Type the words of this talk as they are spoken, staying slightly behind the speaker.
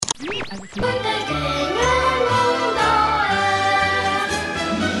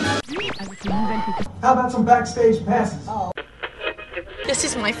How about some backstage passes? This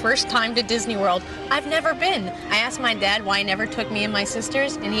is my first time to Disney World. I've never been. I asked my dad why he never took me and my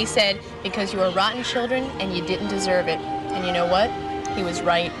sisters, and he said, because you were rotten children and you didn't deserve it. And you know what? He was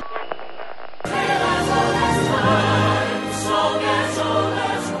right.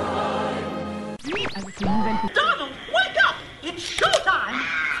 Donald, wake up! It's showtime!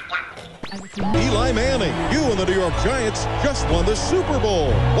 Eli Manning, you and the New York Giants just won the Super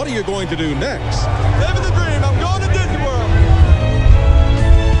Bowl. What are you going to do next? Living the dream. I'm going to Disney World.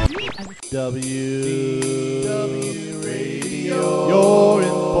 WDW Radio, your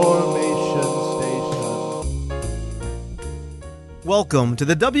information station. Welcome to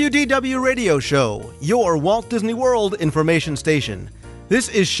the WDW Radio Show, your Walt Disney World information station. This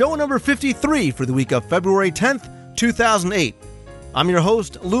is show number 53 for the week of February 10th, 2008. I'm your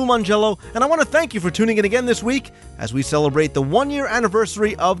host, Lou Mangello, and I want to thank you for tuning in again this week as we celebrate the one-year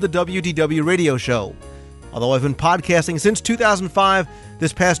anniversary of the WDW Radio Show. Although I've been podcasting since 2005,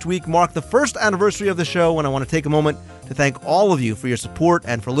 this past week marked the first anniversary of the show, and I want to take a moment to thank all of you for your support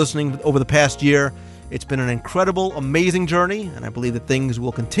and for listening over the past year. It's been an incredible, amazing journey, and I believe that things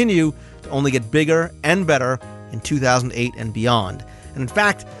will continue to only get bigger and better in 2008 and beyond. And in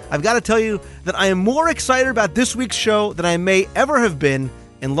fact, I've got to tell you that I am more excited about this week's show than I may ever have been,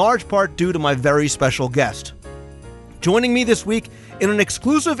 in large part due to my very special guest. Joining me this week in an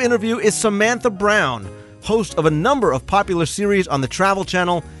exclusive interview is Samantha Brown, host of a number of popular series on the Travel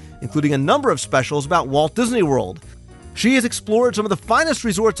Channel, including a number of specials about Walt Disney World. She has explored some of the finest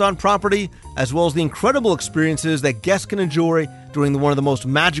resorts on property, as well as the incredible experiences that guests can enjoy during one of the most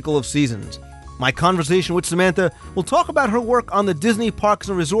magical of seasons. My conversation with Samantha will talk about her work on the Disney Parks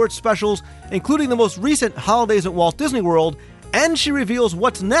and Resorts specials, including the most recent Holidays at Walt Disney World, and she reveals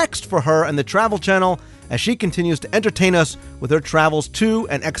what's next for her and the Travel Channel as she continues to entertain us with her travels to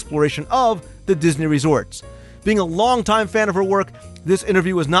and exploration of the Disney resorts. Being a longtime fan of her work, this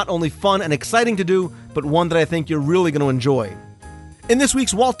interview was not only fun and exciting to do, but one that I think you're really going to enjoy. In this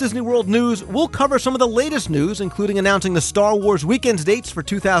week's Walt Disney World news, we'll cover some of the latest news, including announcing the Star Wars weekends dates for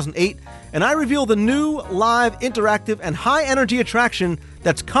 2008, and I reveal the new, live, interactive, and high-energy attraction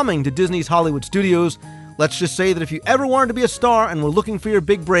that's coming to Disney's Hollywood studios. Let's just say that if you ever wanted to be a star and were looking for your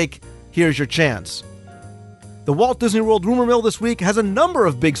big break, here's your chance. The Walt Disney World rumor mill this week has a number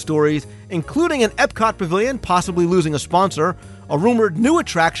of big stories, including an Epcot pavilion possibly losing a sponsor, a rumored new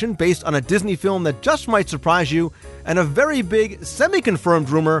attraction based on a Disney film that just might surprise you, and a very big, semi-confirmed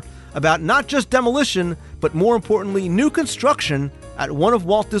rumor about not just demolition, but more importantly, new construction at one of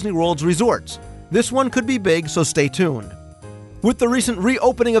Walt Disney World's resorts. This one could be big, so stay tuned. With the recent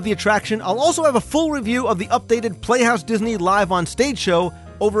reopening of the attraction, I'll also have a full review of the updated Playhouse Disney Live on Stage show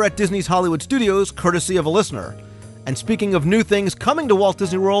over at Disney's Hollywood Studios, courtesy of a listener. And speaking of new things coming to Walt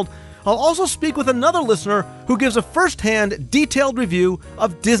Disney World, I'll also speak with another listener who gives a first-hand, detailed review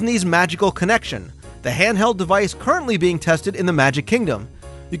of Disney's Magical Connection, the handheld device currently being tested in the Magic Kingdom.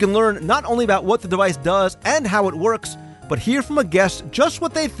 You can learn not only about what the device does and how it works, but hear from a guest just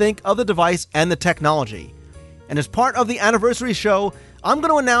what they think of the device and the technology. And as part of the anniversary show, I'm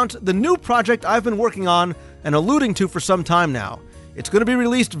going to announce the new project I've been working on and alluding to for some time now. It's going to be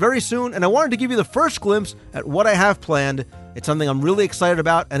released very soon, and I wanted to give you the first glimpse at what I have planned. It's something I'm really excited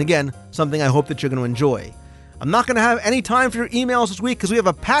about, and again, something I hope that you're going to enjoy. I'm not going to have any time for your emails this week because we have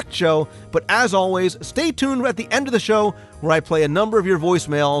a packed show, but as always, stay tuned at the end of the show where I play a number of your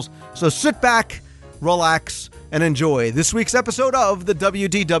voicemails. So sit back, relax, and enjoy this week's episode of the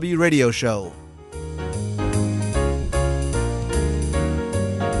WDW Radio Show.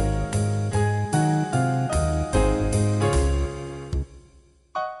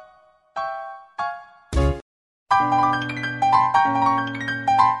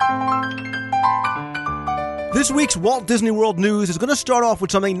 This week's Walt Disney World news is going to start off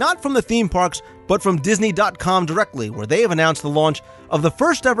with something not from the theme parks, but from Disney.com directly, where they have announced the launch of the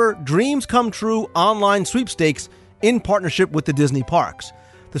first ever Dreams Come True online sweepstakes in partnership with the Disney parks.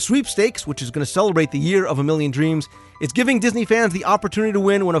 The sweepstakes, which is going to celebrate the year of a million dreams, is giving Disney fans the opportunity to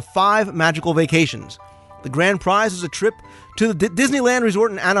win one of 5 magical vacations. The grand prize is a trip to the Disneyland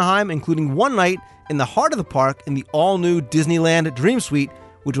Resort in Anaheim, including one night in the heart of the park in the all-new Disneyland Dream Suite,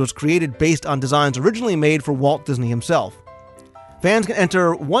 which was created based on designs originally made for Walt Disney himself. Fans can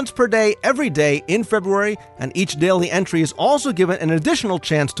enter once per day, every day in February, and each daily entry is also given an additional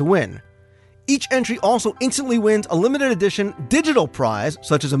chance to win. Each entry also instantly wins a limited edition digital prize,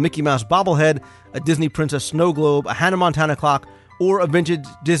 such as a Mickey Mouse bobblehead, a Disney Princess snow globe, a Hannah Montana clock, or a vintage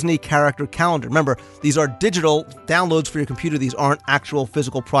Disney character calendar. Remember, these are digital downloads for your computer. These aren't actual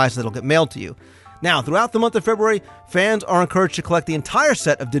physical prizes that'll get mailed to you. Now, throughout the month of February, fans are encouraged to collect the entire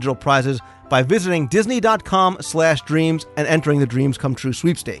set of digital prizes by visiting disney.com/dreams and entering the Dreams Come True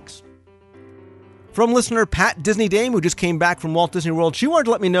sweepstakes. From listener Pat Disney Dame, who just came back from Walt Disney World, she wanted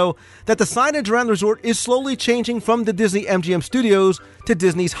to let me know that the signage around the resort is slowly changing from the Disney MGM Studios to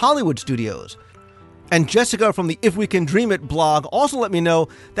Disney's Hollywood Studios. And Jessica from the If We Can Dream It blog also let me know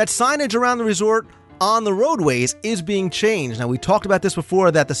that signage around the resort on the roadways is being changed. Now, we talked about this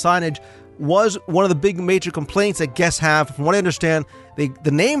before, that the signage was one of the big major complaints that guests have. From what I understand,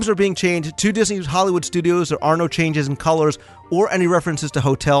 the names are being changed to Disney's Hollywood Studios. There are no changes in colors or any references to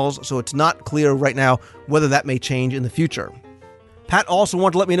hotels, so it's not clear right now whether that may change in the future. Pat also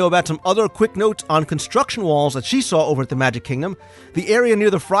wanted to let me know about some other quick notes on construction walls that she saw over at the Magic Kingdom. The area near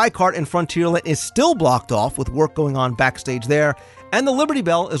the Fry Cart in Frontierland is still blocked off with work going on backstage there, and the Liberty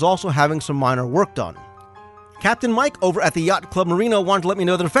Bell is also having some minor work done. Captain Mike over at the Yacht Club Marina wanted to let me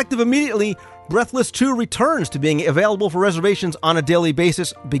know that effective immediately, Breathless 2 returns to being available for reservations on a daily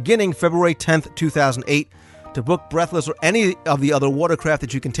basis beginning February 10th, 2008. To book Breathless or any of the other watercraft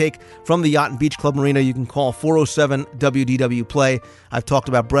that you can take from the Yacht and Beach Club Marina, you can call 407-WDW-PLAY. I've talked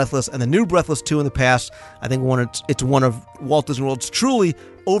about Breathless and the new Breathless 2 in the past. I think it's one of Walt Disney World's truly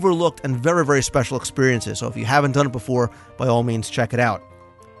overlooked and very, very special experiences. So if you haven't done it before, by all means, check it out.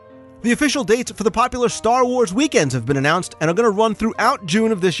 The official dates for the popular Star Wars weekends have been announced and are going to run throughout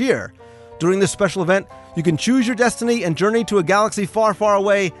June of this year. During this special event, you can choose your destiny and journey to a galaxy far, far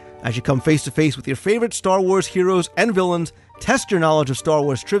away as you come face to face with your favorite Star Wars heroes and villains, test your knowledge of Star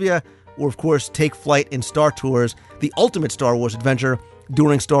Wars trivia, or of course take flight in Star Tours, the ultimate Star Wars adventure,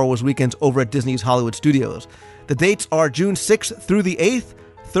 during Star Wars weekends over at Disney's Hollywood Studios. The dates are June 6th through the 8th,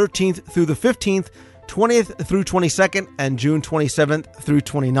 13th through the 15th, 20th through 22nd, and June 27th through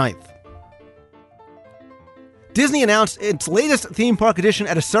 29th. Disney announced its latest theme park addition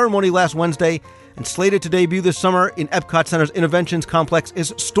at a ceremony last Wednesday, and slated to debut this summer in Epcot Center's Innovations Complex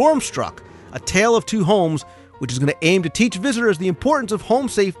is Stormstruck, A Tale of Two Homes, which is going to aim to teach visitors the importance of home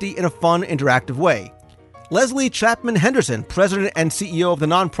safety in a fun, interactive way. Leslie Chapman Henderson, president and CEO of the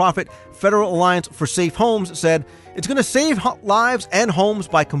nonprofit Federal Alliance for Safe Homes, said, "It's going to save lives and homes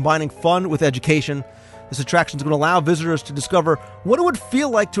by combining fun with education. This attraction is going to allow visitors to discover what it would feel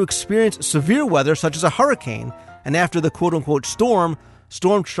like to experience severe weather such as a hurricane, and after the quote-unquote storm,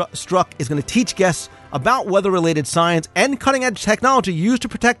 Stormstruck is going to teach guests about weather-related science and cutting-edge technology used to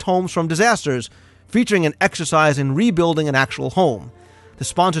protect homes from disasters, featuring an exercise in rebuilding an actual home." The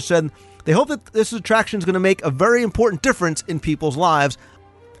sponsor said they hope that this attraction is going to make a very important difference in people's lives.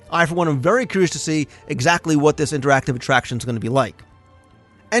 I, for one, am very curious to see exactly what this interactive attraction is going to be like.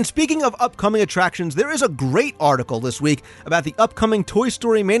 And speaking of upcoming attractions, there is a great article this week about the upcoming Toy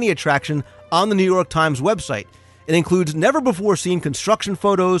Story Mania attraction on the New York Times website. It includes never-before-seen construction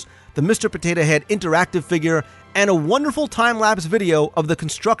photos, the Mr. Potato Head interactive figure, and a wonderful time-lapse video of the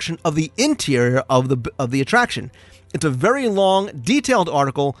construction of the interior of the attraction. It's a very long, detailed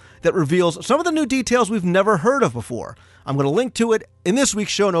article that reveals some of the new details we've never heard of before. I'm going to link to it in this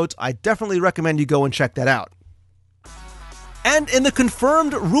week's show notes. I definitely recommend you go and check that out. And in the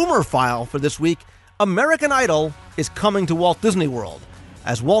confirmed rumor file for this week, American Idol is coming to Walt Disney World,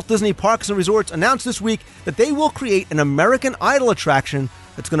 as Walt Disney Parks and Resorts announced this week that they will create an American Idol attraction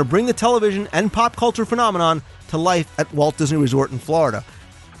that's going to bring the television and pop culture phenomenon to life at Walt Disney Resort in Florida.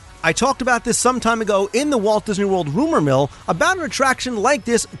 I talked about this some time ago in the Walt Disney World rumor mill about an attraction like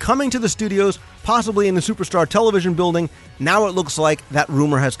this coming to the studios, possibly in the Superstar Television building. Now it looks like that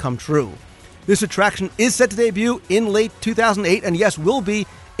rumor has come true. This attraction is set to debut in late 2008 and yes, will be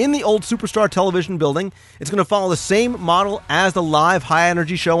in the old Superstar Television building. It's going to follow the same model as the live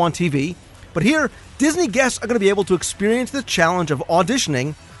high-energy show on TV. But here, Disney guests are going to be able to experience the challenge of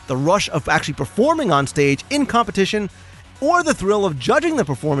auditioning, the rush of actually performing on stage in competition, or the thrill of judging the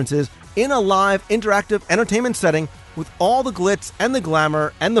performances in a live, interactive entertainment setting with all the glitz and the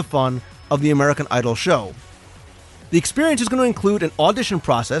glamour and the fun of the American Idol show. The experience is going to include an audition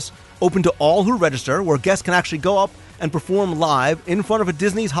process open to all who register, where guests can actually go up and perform live in front of a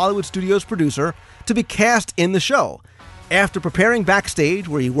Disney's Hollywood Studios producer to be cast in the show. After preparing backstage,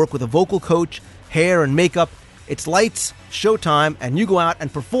 where you work with a vocal coach, hair and makeup, it's lights, showtime, and you go out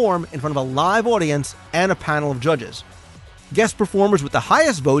and perform in front of a live audience and a panel of judges. Guest performers with the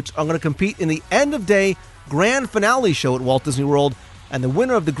highest votes are going to compete in the end-of-day grand finale show at Walt Disney World, and the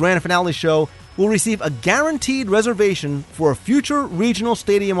winner of the grand finale show will receive a guaranteed reservation for a future regional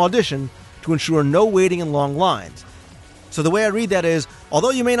stadium audition to ensure no waiting in long lines. So the way I read that is,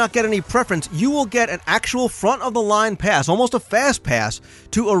 although you may not get any preference, you will get an actual front-of-the-line pass, almost a fast pass,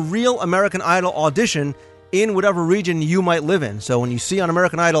 to a real American Idol audition in whatever region you might live in. So when you see on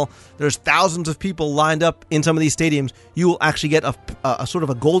American Idol, there's thousands of people lined up in some of these stadiums, you will actually get a sort of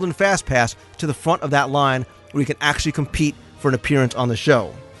a golden fast pass to the front of that line where you can actually compete for an appearance on the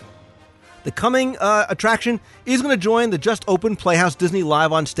show. The coming attraction is going to join the just opened Playhouse Disney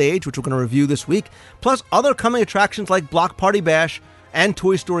Live on Stage, which we're going to review this week, plus other coming attractions like Block Party Bash and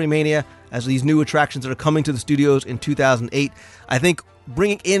Toy Story Mania as these new attractions that are coming to the studios in 2008. I think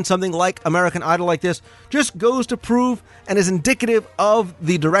bringing in something like American Idol like this just goes to prove and is indicative of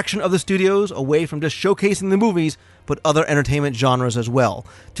the direction of the studios away from just showcasing the movies, but other entertainment genres as well.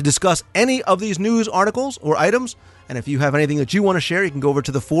 To discuss any of these news articles or items, and if you have anything that you want to share, you can go over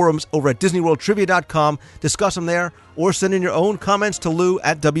to the forums over at DisneyWorldTrivia.com, discuss them there, or send in your own comments to Lou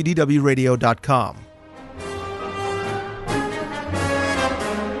at WDWRadio.com.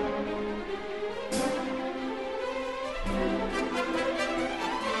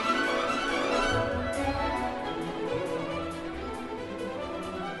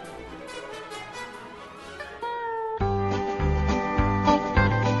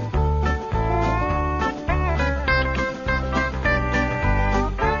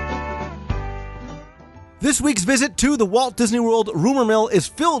 This week's visit to the Walt Disney World rumor mill is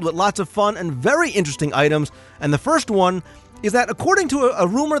filled with lots of fun and very interesting items, and the first one is that according to a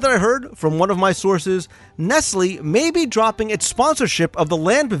rumor that I heard from one of my sources, Nestle may be dropping its sponsorship of the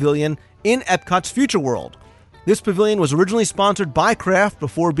Land Pavilion in Epcot's Future World. This pavilion was originally sponsored by Kraft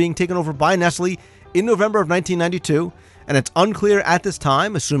before being taken over by Nestle in November of 1992, and it's unclear at this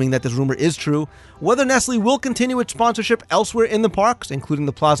time, assuming that this rumor is true, whether Nestle will continue its sponsorship elsewhere in the parks, including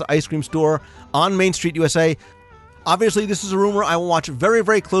the Plaza Ice Cream Store on Main Street, USA. Obviously, this is a rumor I will watch very,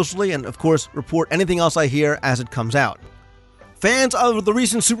 very closely and, of course, report anything else I hear as it comes out. Fans of the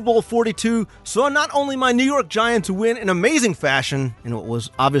recent Super Bowl 42 saw not only my New York Giants win in amazing fashion in what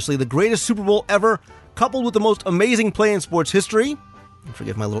was obviously the greatest Super Bowl ever, coupled with the most amazing play in sports history,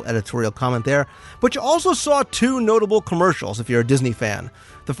 forgive my little editorial comment there, but you also saw two notable commercials if you're a Disney fan.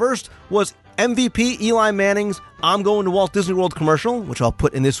 The first was MVP Eli Manning's I'm Going to Walt Disney World commercial, which I'll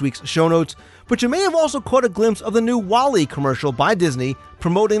put in this week's show notes, but you may have also caught a glimpse of the new WALL-E commercial by Disney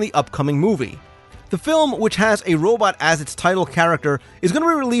promoting the upcoming movie. The film, which has a robot as its title character, is going to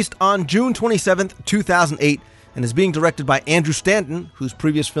be released on June 27th, 2008, and is being directed by Andrew Stanton, whose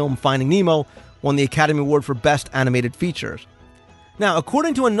previous film Finding Nemo won the Academy Award for Best Animated Features. Now,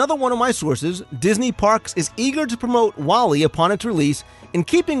 according to another one of my sources, Disney Parks is eager to promote WALL-E upon its release, in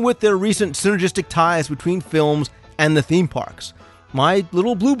keeping with their recent synergistic ties between films and the theme parks. My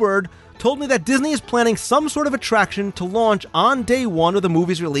little bluebird told me that Disney is planning some sort of attraction to launch on day one of the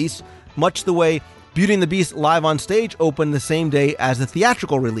movie's release, much the way Beauty and the Beast Live on Stage opened the same day as the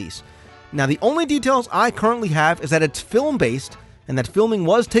theatrical release. Now, the only details I currently have is that it's film-based, and that filming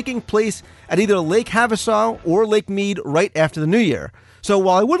was taking place at either Lake Havasu or Lake Mead right after the New Year. So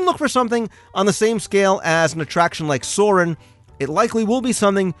while I wouldn't look for something on the same scale as an attraction like Soarin', it likely will be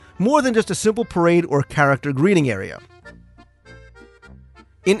something more than just a simple parade or character greeting area.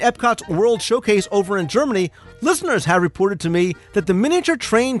 In Epcot's World Showcase over in Germany, listeners have reported to me that the miniature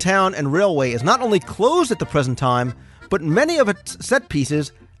train town and railway is not only closed at the present time, but many of its set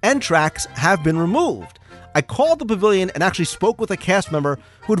pieces and tracks have been removed. I called the pavilion and actually spoke with a cast member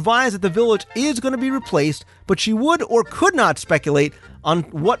who advised that the village is going to be replaced, but she would or could not speculate on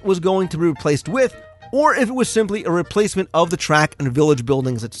what was going to be replaced with, or if it was simply a replacement of the track and village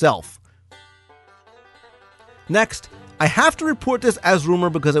buildings itself. Next, I have to report this as rumor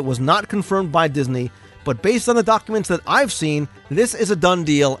because it was not confirmed by Disney, but based on the documents that I've seen, this is a done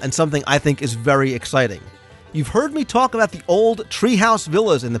deal and something I think is very exciting. You've heard me talk about the old treehouse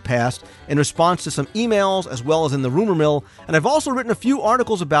villas in the past in response to some emails as well as in the rumor mill, and I've also written a few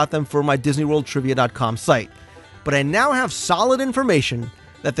articles about them for my DisneyWorldTrivia.com site. But I now have solid information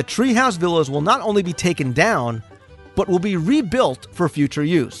that the treehouse villas will not only be taken down, but will be rebuilt for future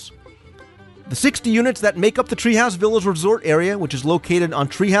use. The 60 units that make up the Treehouse Villas Resort area, which is located on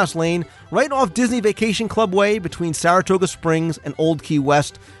Treehouse Lane, right off Disney Vacation Club Way between Saratoga Springs and Old Key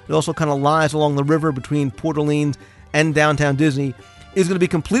West, it also kind of lies along the river between Port Orleans and downtown Disney, is going to be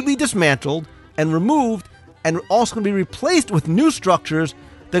completely dismantled and removed, and also going to be replaced with new structures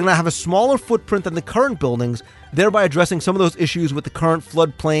that are going to have a smaller footprint than the current buildings, thereby addressing some of those issues with the current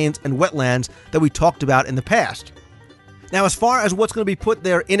floodplains and wetlands that we talked about in the past. Now, as far as what's going to be put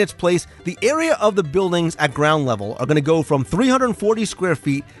there in its place, the area of the buildings at ground level are going to go from 340 square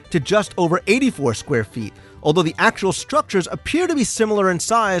feet to just over 84 square feet, although the actual structures appear to be similar in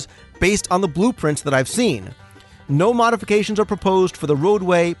size based on the blueprints that I've seen. No modifications are proposed for the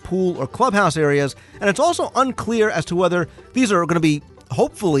roadway, pool, or clubhouse areas, and it's also unclear as to whether these are going to be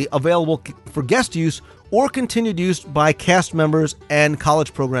hopefully available for guest use or continued use by cast members and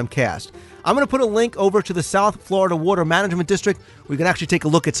college program cast. I'm going to put a link over to the South Florida Water Management District where you can actually take a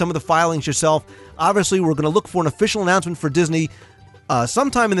look at some of the filings yourself. Obviously, we're going to look for an official announcement for Disney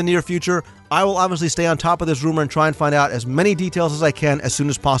sometime in the near future. I will obviously stay on top of this rumor and try and find out as many details as I can as soon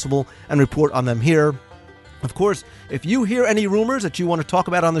as possible and report on them here. Of course, if you hear any rumors that you want to talk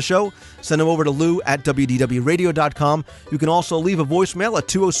about on the show, send them over to lou@wdwradio.com. You can also leave a voicemail at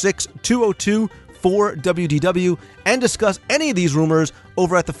 206-202-4WDW and discuss any of these rumors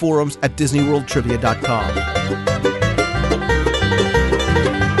over at the forums at DisneyWorldTrivia.com.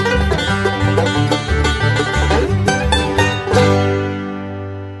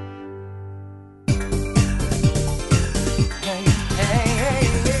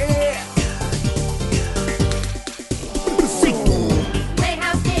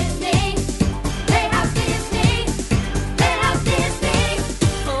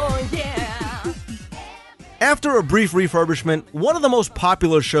 After a brief refurbishment, one of the most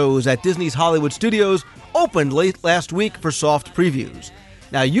popular shows at Disney's Hollywood Studios opened late last week for soft previews.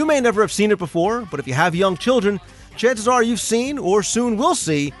 Now, you may never have seen it before, but if you have young children, chances are you've seen or soon will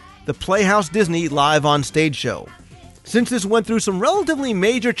see the Playhouse Disney Live on Stage show. Since this went through some relatively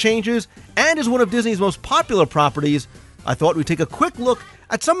major changes and is one of Disney's most popular properties, I thought we'd take a quick look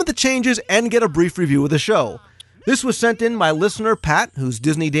at some of the changes and get a brief review of the show. This was sent in by listener Pat, who's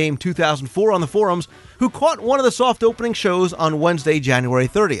Disney Dame 2004 on the forums, who caught one of the soft opening shows on Wednesday, January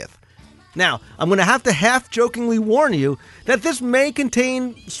 30th. Now, I'm going to have to half-jokingly warn you that this may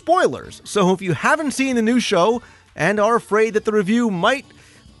contain spoilers, so if you haven't seen the new show and are afraid that the review might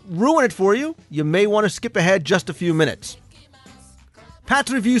ruin it for you, you may want to skip ahead just a few minutes.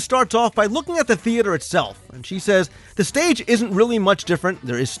 Pat's review starts off by looking at the theater itself, and she says the stage isn't really much different.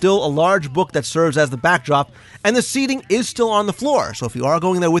 There is still a large book that serves as the backdrop, and the seating is still on the floor. So if you are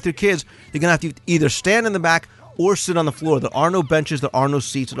going there with your kids, you're going to have to either stand in the back or sit on the floor. There are no benches, there are no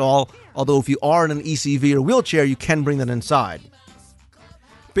seats at all, although if you are in an ECV or wheelchair, you can bring that inside.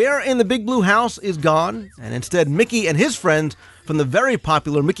 Bear in the Big Blue House is gone, and instead Mickey and his friends from the very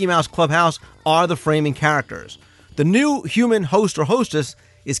popular Mickey Mouse Clubhouse are the framing characters. The new human host or hostess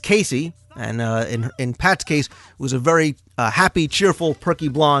is Casey, and in Pat's case, was a very happy, cheerful, perky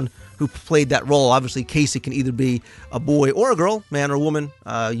blonde who played that role. Obviously, Casey can either be a boy or a girl, man or woman,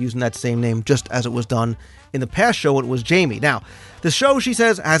 using that same name, just as it was done in the past show. It was Jamie. Now, the show, she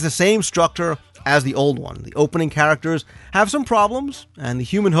says, has the same structure as the old one. The opening characters have some problems, and the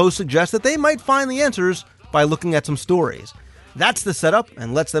human host suggests that they might find the answers by looking at some stories. That's the setup,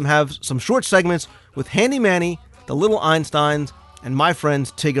 and lets them have some short segments with Handy Manny, the Little Einsteins, and my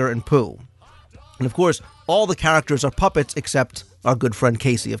friends Tigger and Pooh. And of course, all the characters are puppets except our good friend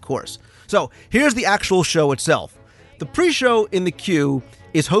Casey, of course. So, here's the actual show itself. The pre-show in the queue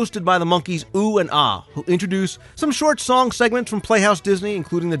is hosted by the monkeys Ooh and Ah, who introduce some short song segments from Playhouse Disney,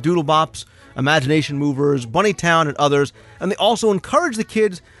 including the Doodle Bops, Imagination Movers, Bunnytown, and others, and they also encourage the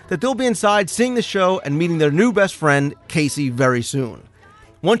kids that they'll be inside seeing the show and meeting their new best friend, Casey, very soon.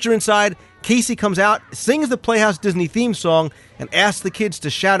 Once you're inside, Casey comes out, sings the Playhouse Disney theme song, and asks the kids to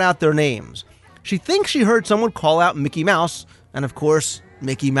shout out their names. She thinks she heard someone call out Mickey Mouse, and of course,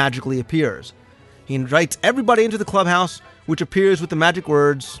 Mickey magically appears. He invites everybody into the clubhouse, which appears with the magic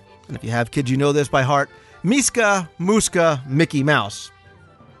words, and if you have kids, you know this by heart, Miska, Muska, Mickey Mouse.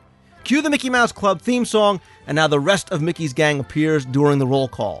 Cue the Mickey Mouse Club theme song, and now the rest of Mickey's gang appears during the roll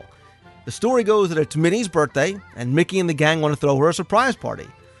call. The story goes that it's Minnie's birthday, and Mickey and the gang want to throw her a surprise party.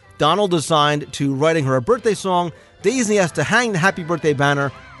 Donald is assigned to writing her a birthday song, Daisy has to hang the happy birthday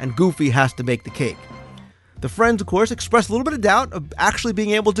banner, and Goofy has to bake the cake. The friends, of course, express a little bit of doubt of actually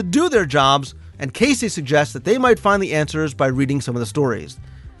being able to do their jobs, and Casey suggests that they might find the answers by reading some of the stories.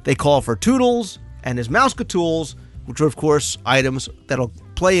 They call for Toodles and his Mouse-Catools, which are, of course, items that'll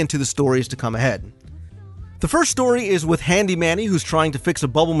play into the stories to come ahead. The first story is with Handy Manny, who's trying to fix a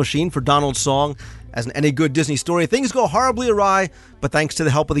bubble machine for Donald's song. As in any good Disney story, things go horribly awry, but thanks to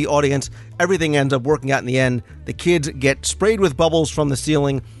the help of the audience, everything ends up working out in the end. The kids get sprayed with bubbles from the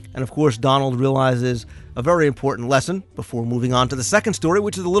ceiling, and of course Donald realizes a very important lesson before moving on to the second story,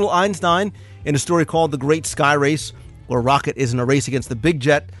 which is the Little Einstein, in a story called The Great Sky Race, where Rocket is in a race against the Big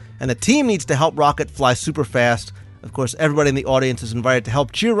Jet, and the team needs to help Rocket fly super fast. Of course, everybody in the audience is invited to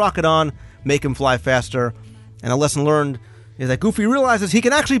help cheer Rocket on, make him fly faster, and a lesson learned is that Goofy realizes he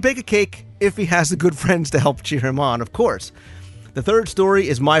can actually bake a cake if he has the good friends to help cheer him on, of course. The third story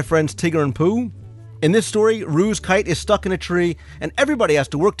is My Friends Tigger and Pooh. In this story, Roo's kite is stuck in a tree, and everybody has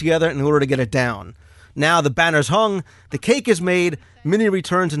to work together in order to get it down. Now the banner's hung, the cake is made, Minnie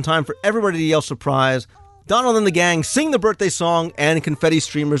returns in time for everybody to yell surprise. Donald and the gang sing the birthday song, and confetti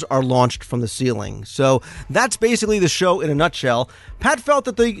streamers are launched from the ceiling. So that's basically the show in a nutshell. Pat felt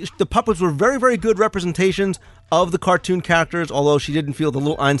that the puppets were very, very good representations of the cartoon characters, although she didn't feel the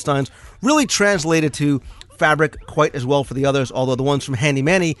little Einsteins really translated to fabric quite as well for the others, although the ones from Handy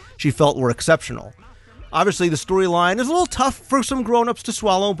Manny she felt were exceptional. Obviously, the storyline is a little tough for some grown-ups to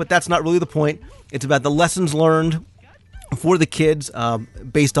swallow, but that's not really the point. It's about the lessons learned for the kids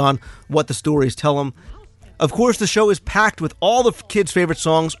based on what the stories tell them. Of course, the show is packed with all the kids' favorite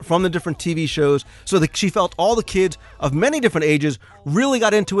songs from the different TV shows, so that she felt all the kids of many different ages really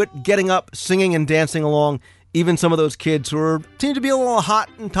got into it, getting up, singing and dancing along. Even some of those kids who seemed to be a little hot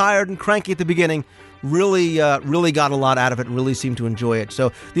and tired and cranky at the beginning really got a lot out of it and really seemed to enjoy it.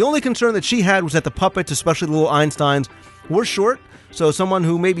 So the only concern that she had was that the puppets, especially the little Einsteins, were short. So someone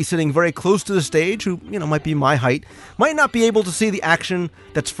who may be sitting very close to the stage, who might be my height, might not be able to see the action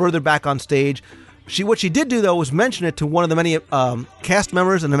that's further back on stage. What she did do, though, was mention it to one of the many cast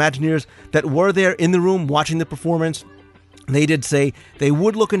members and Imagineers that were there in the room watching the performance. They did say they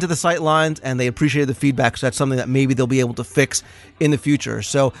would look into the sight lines and they appreciated the feedback, so that's something that maybe they'll be able to fix in the future.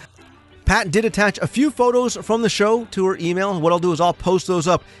 So Pat did attach a few photos from the show to her email. What I'll do is I'll post those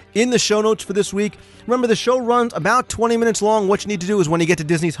up in the show notes for this week. Remember, the show runs about 20 minutes long. What you need to do is when you get to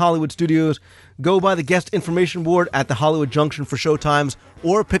Disney's Hollywood Studios, go by the guest information board at the Hollywood Junction for show times,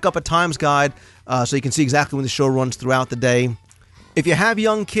 or pick up a times guide so you can see exactly when the show runs throughout the day. If you have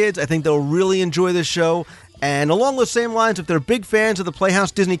young kids, I think they'll really enjoy this show. And along those same lines, if they're big fans of the Playhouse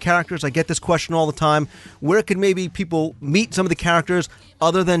Disney characters, I get this question all the time, where can maybe people meet some of the characters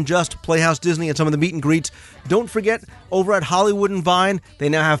other than just Playhouse Disney and some of the meet and greets? Don't forget, over at Hollywood and Vine, they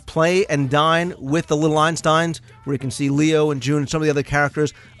now have Play and Dine with the Little Einsteins, where you can see Leo and June and some of the other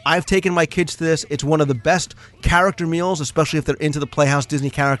characters. I've taken my kids to this. It's one of the best character meals, especially if they're into the Playhouse Disney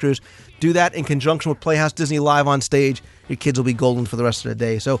characters. Do that in conjunction with Playhouse Disney Live on stage. Your kids will be golden for the rest of the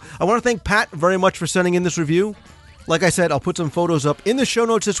day. So I want to thank Pat very much for sending in this review. Like I said, I'll put some photos up in the show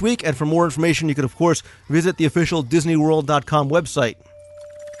notes this week, and for more information, you can, of course, visit the official DisneyWorld.com website.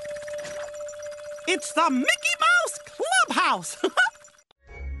 It's the Mickey Mouse Clubhouse.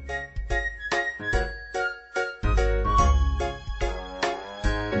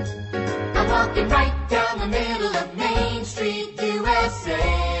 I'm walking right down the middle of Main Street, USA.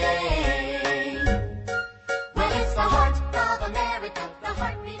 Well, it's the heart of America, the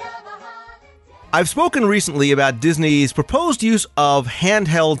heartbeat of a heart. I've spoken recently about Disney's proposed use of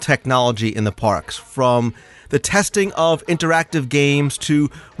handheld technology in the parks, from the testing of interactive games to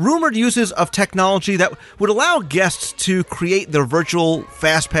rumored uses of technology that would allow guests to create their virtual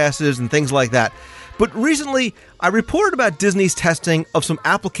fast passes and things like that. But recently, I reported about Disney's testing of some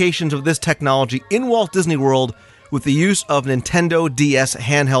applications of this technology in Walt Disney World with the use of Nintendo DS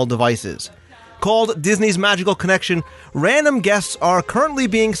handheld devices. Called Disney's Magical Connection, random guests are currently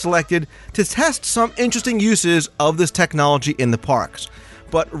being selected to test some interesting uses of this technology in the parks.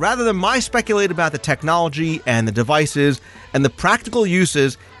 But rather than my speculate about the technology and the devices and the practical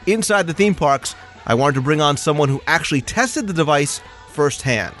uses inside the theme parks, I wanted to bring on someone who actually tested the device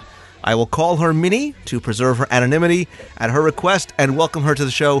firsthand. I will call her Minnie to preserve her anonymity at her request and welcome her to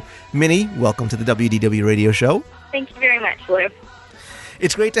the show. Minnie, welcome to the WDW Radio Show. Thank you very much, Lou.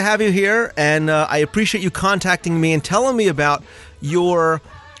 It's great to have you here, and I appreciate you contacting me and telling me about your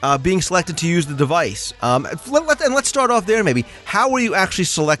being selected to use the device. Let's start off there, maybe. How were you actually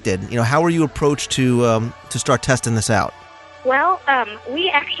selected? How were you approached to start testing this out? Well,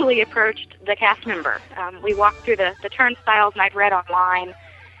 we actually approached the cast member. We walked through the turnstiles, and I'd read online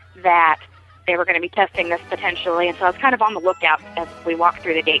that they were going to be testing this potentially, and so I was kind of on the lookout as we walked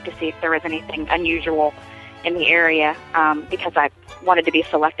through the gate to see if there was anything unusual in the area, because I wanted to be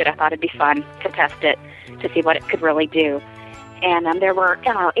selected. I thought it'd be fun to test it, to see what it could really do. And there were,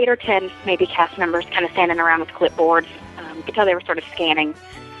 8 or 10 maybe cast members kind of standing around with clipboards. You could tell they were sort of scanning.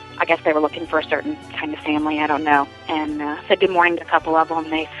 I guess they were looking for a certain kind of family, I don't know. And said good morning to a couple of them.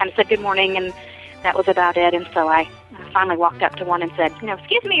 They kind of said good morning, and that was about it. And so I finally walked up to one and said,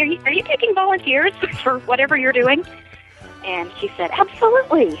 excuse me, are you taking volunteers for whatever you're doing? And she said,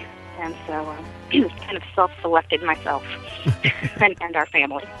 absolutely. And so kind of self-selected myself and our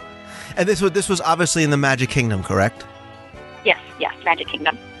family. And this was obviously in the Magic Kingdom, correct? Yes, Magic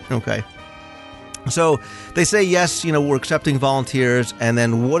Kingdom. Okay. So they say, yes, we're accepting volunteers, and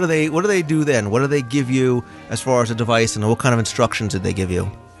then what do they do then? What do they give you as far as a device, and what kind of instructions did they give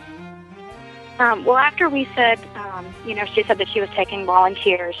you? Well, after we said, she said that she was taking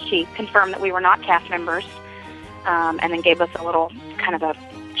volunteers, she confirmed that we were not cast members, and then gave us a little kind of a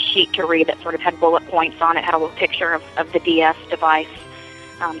sheet to read that sort of had bullet points on it, had a little picture of the DS device.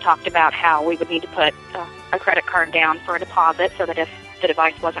 Talked about how we would need to put a credit card down for a deposit so that if the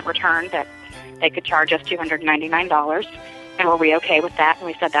device wasn't returned, that they could charge us $299. And were we okay with that? And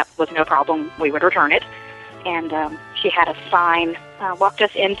we said that was no problem. We would return it. And she had a sign, walked us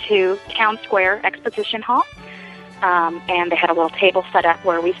into Town Square Exposition Hall, and they had a little table set up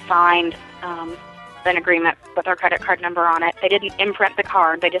where we signed an agreement with our credit card number on it. They didn't imprint the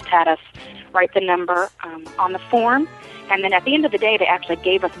card. They just had us write the number on the form. And then at the end of the day, they actually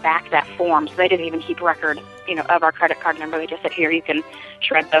gave us back that form. So they didn't even keep record, of our credit card number. They just said, here, you can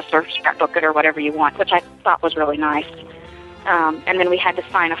shred this or scrapbook it or whatever you want, which I thought was really nice. And then we had to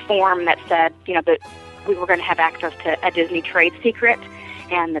sign a form that said, that we were going to have access to a Disney trade secret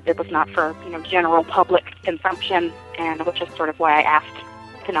and that it was not for, general public consumption, and which is sort of why I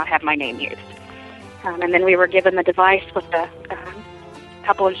asked to not have my name used. And then we were given the device with a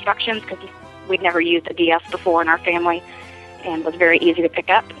couple instructions because we'd never used a DS before in our family, and was very easy to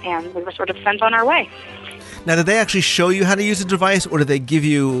pick up, and we were sort of sent on our way. Now, did they actually show you how to use the device, or did they give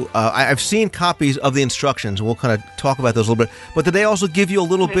you... I've seen copies of the instructions, and we'll kind of talk about those a little bit, but did they also give you a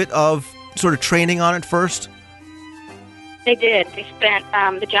little bit of sort of training on it first? They did.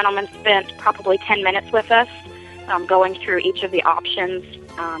 The gentleman spent probably 10 minutes with us, going through each of the options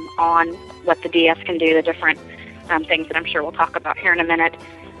on what the DS can do, the different things that I'm sure we'll talk about here in a minute,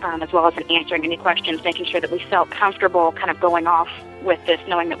 as well as in answering any questions, making sure that we felt comfortable kind of going off with this,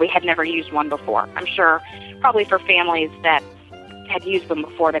 knowing that we had never used one before. I'm sure probably for families that had used them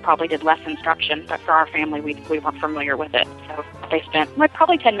before, they probably did less instruction, but for our family, we weren't familiar with it. So they spent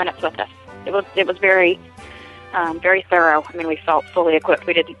probably 10 minutes with us. It was very, very thorough. I mean, we felt fully equipped.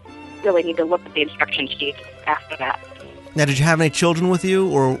 We didn't really need to look at the instruction sheet after that. Now, did you have any children with you,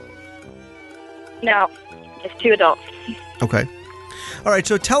 or? No, just 2 adults. Okay. All right,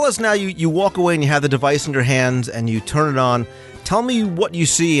 so tell us now, you walk away and you have the device in your hands and you turn it on. Tell me what you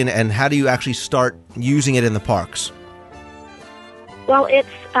see and how do you actually start using it in the parks? Well, it's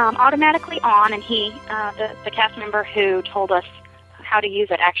automatically on, and the cast member who told us how to use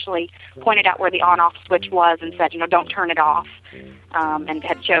it actually pointed out where the on-off switch was and said, don't turn it off, and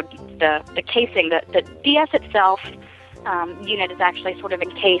had showed the casing. The DS itself unit is actually sort of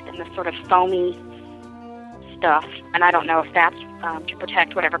encased in this sort of foamy stuff, and I don't know if that's to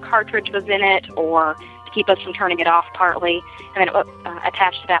protect whatever cartridge was in it or to keep us from turning it off partly. And then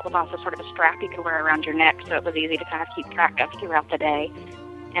attached to that was also sort of a strap you could wear around your neck, so it was easy to kind of keep track of throughout the day,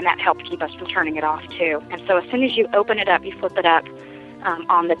 and that helped keep us from turning it off too. And so as soon as you open it up, you flip it up,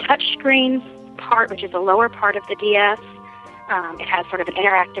 on the touch screen part, which is the lower part of the DS, it has sort of an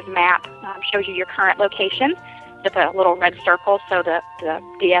interactive map, shows you your current location with a little red circle, so the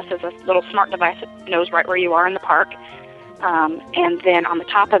DS is a little smart device that knows right where you are in the park. And then on the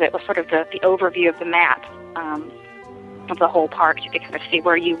top of it was sort of the overview of the map of the whole park, so you could kind of see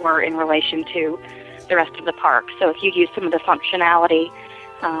where you were in relation to the rest of the park. So if you use some of the functionality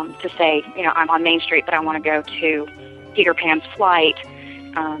to say, I'm on Main Street, but I want to go to Peter Pan's Flight,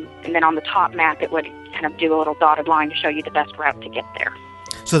 and then on the top map it would kind of do a little dotted line to show you the best route to get there.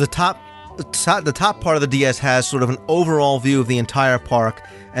 So the top part of the DS has sort of an overall view of the entire park,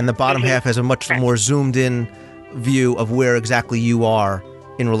 and the bottom half has a much more zoomed in view of where exactly you are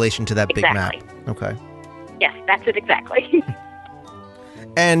in relation to that big map. Okay. Yes, that's it exactly.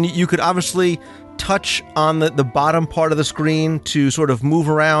 And you could obviously touch on the bottom part of the screen to sort of move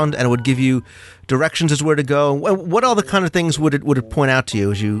around, and it would give you directions as where to go. What other kind of things would it point out to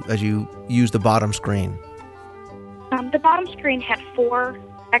you as you use the bottom screen? The bottom screen had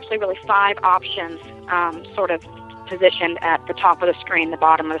 5 options, sort of positioned at the top of the screen, the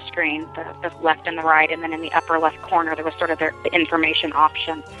bottom of the screen, the left and the right, and then in the upper left corner there was sort of the information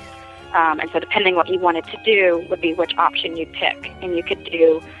option. And so depending what you wanted to do would be which option you'd pick. And you could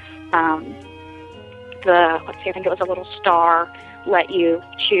do I think it was a little star, let you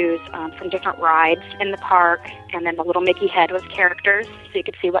choose from different rides in the park, and then the little Mickey head was characters, so you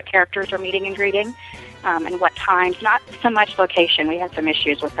could see what characters are meeting and greeting, and what times, not so much location, we had some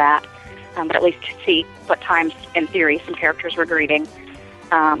issues with that, but at least to see what times, in theory, some characters were greeting.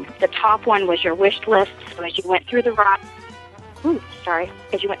 The top one was your wish list, so as you went through the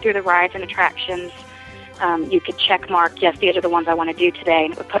rides and attractions, you could check mark, yes, these are the ones I want to do today,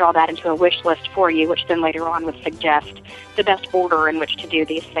 and it would put all that into a wish list for you, which then later on would suggest the best order in which to do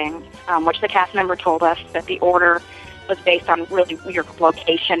these things, which the cast member told us that the order was based on really your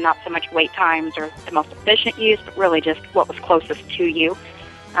location, not so much wait times or the most efficient use, but really just what was closest to you,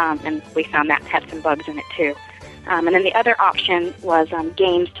 and we found that had some bugs in it too. And then the other option was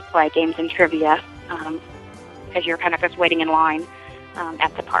games to play, games and trivia, as you're kind of just waiting in line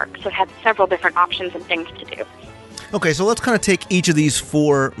at the park. So it had several different options and things to do. Okay, so let's kind of take each of these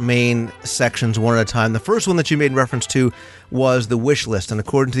four main sections one at a time. The first one that you made reference to was the wish list, and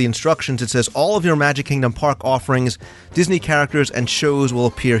according to the instructions, it says all of your Magic Kingdom park offerings, Disney characters, and shows will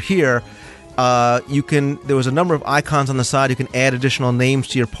appear here. There was a number of icons on the side. You can add additional names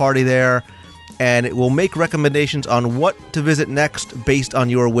to your party there, and it will make recommendations on what to visit next based on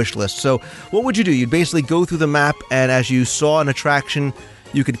your wish list. So what would you do? You'd basically go through the map, and as you saw an attraction,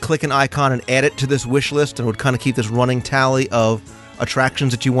 you could click an icon and add it to this wish list, and it would kind of keep this running tally of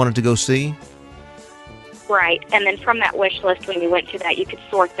attractions that you wanted to go see? Right, and then from that wish list, when you went to that, you could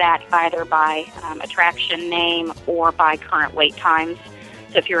sort that either by attraction name or by current wait times.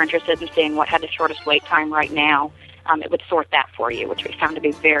 So if you're interested in seeing what had the shortest wait time right now, it would sort that for you, which we found to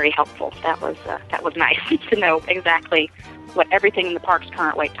be very helpful. That was nice to know exactly what everything in the park's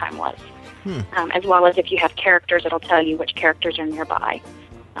current wait time was. As well as if you have characters, it'll tell you which characters are nearby,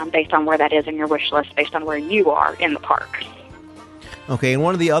 based on where that is in your wish list, based on where you are in the park. Okay, and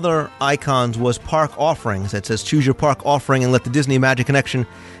one of the other icons was park offerings. That says choose your park offering and let the Disney Magic Connection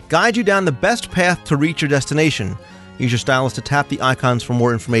guide you down the best path to reach your destination. Use your stylus to tap the icons for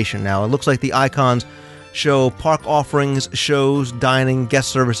more information. Now, it looks like the icons show park offerings, shows, dining, guest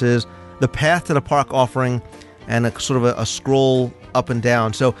services, the path to the park offering, and a sort of a scroll up and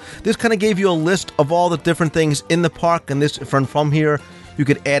down. So this kind of gave you a list of all the different things in the park, and this from here, you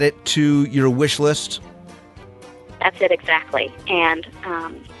could add it to your wish list. That's it, exactly. And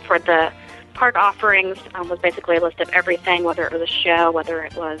for the park offerings was basically a list of everything, whether it was a show, whether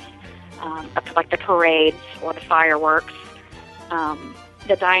it was like the parades or the fireworks.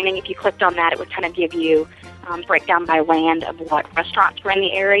 The dining, if you clicked on that, it would kind of give you breakdown by land of what restaurants were in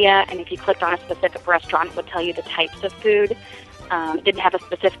the area. And if you clicked on a specific restaurant, it would tell you the types of food. It didn't have a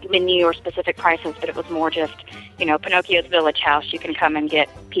specific menu or specific prices, but it was more just, Pinocchio's Village House. You can come and get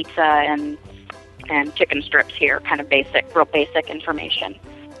pizza and chicken strips here, kind of real basic information.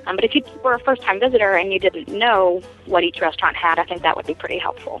 But if you were a first-time visitor and you didn't know what each restaurant had, I think that would be pretty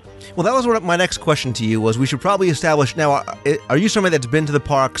helpful. Well, that was my next question to you was we should probably establish now, are you somebody that's been to the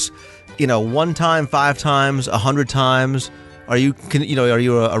parks, 1 time, 5 times, 100 times? Are you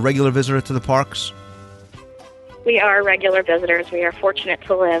a regular visitor to the parks? We are regular visitors. We are fortunate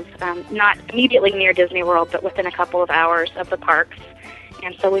to live not immediately near Disney World, but within a couple of hours of the parks.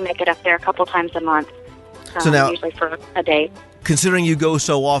 And so we make it up there a couple times a month, usually for a day. Considering you go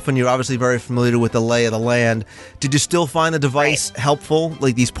so often, you're obviously very familiar with the lay of the land. Did you still find the device helpful?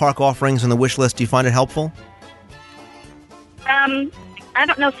 Like these park offerings and the wish list, do you find it helpful? I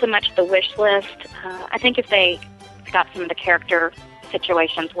don't know so much the wish list. I think if they got some of the character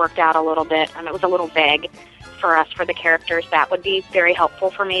situations worked out a little bit, it was a little vague for us for the characters, that would be very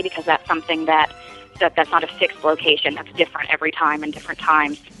helpful for me because that's something that's not a fixed location. That's different every time and different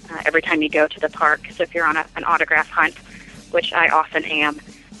times every time you go to the park. So if you're on an autograph hunt, which I often am,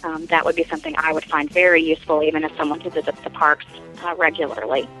 that would be something I would find very useful even as someone who visits the parks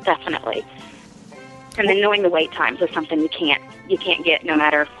regularly, definitely. And then knowing the wait times is something you can't get no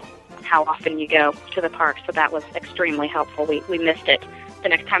matter how often you go to the park. So that was extremely helpful. We missed it the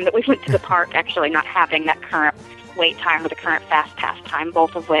next time that we went to the park, actually not having that current wait time or the current fast pass time,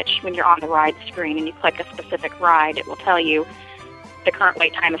 both of which when you're on the ride screen and you click a specific ride, it will tell you the current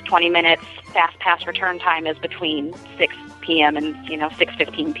wait time is 20 minutes, fast pass return time is between 6 p.m. and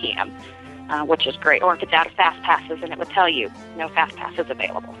 6:15 p.m., which is great. Or if it's out of fast passes, and it would tell you no fast passes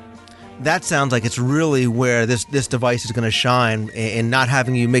available. That sounds like it's really where this device is going to shine, and not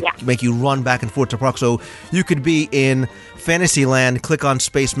having you make you run back and forth to park. So you could be in Fantasyland, click on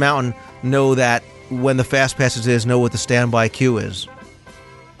Space Mountain, know that when the fast passes is, know what the standby queue is.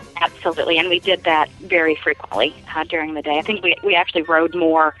 Absolutely, and we did that very frequently during the day. I think we actually rode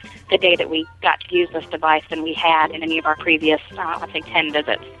more the day that we got to use this device than we had in any of our previous, 10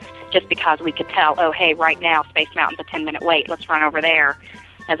 visits, just because we could tell, oh, hey, right now Space Mountain's a 10-minute wait, let's run over there,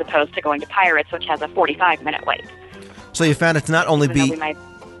 as opposed to going to Pirates, which has a 45-minute wait. So you found it to not only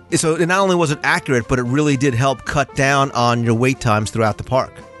so it not only was it accurate, but it really did help cut down on your wait times throughout the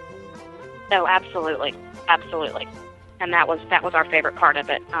park. Oh, absolutely. And that was our favorite part of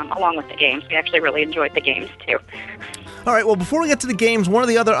it, along with the games. We actually really enjoyed the games, too. All right, well, before we get to the games, one of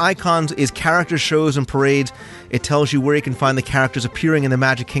the other icons is character shows and parades. It tells you where you can find the characters appearing in the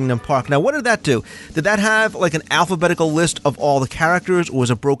Magic Kingdom Park. Now, what did that do? Did that have, like, an alphabetical list of all the characters, or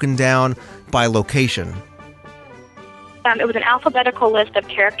was it broken down by location? It was an alphabetical list of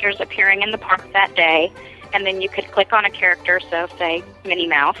characters appearing in the park that day, and then you could click on a character, so say Minnie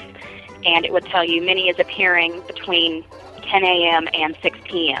Mouse, and it would tell you Minnie is appearing between 10 a.m. and 6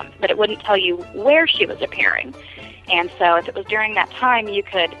 p.m., but it wouldn't tell you where she was appearing. And so if it was during that time, you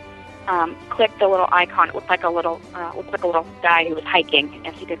could click the little icon. It looked like a little guy who was hiking,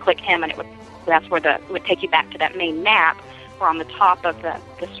 and so you could click him, and it would take you back to that main map. Where on the top of the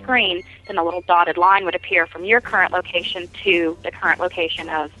screen, then a little dotted line would appear from your current location to the current location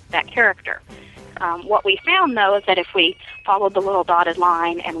of that character. What we found, though, is that if we followed the little dotted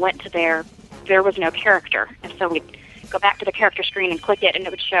line and went to there was no character. And so we'd go back to the character screen and click it, and it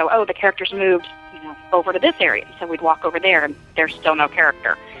would show, oh, the character's moved over to this area. So we'd walk over there, and there's still no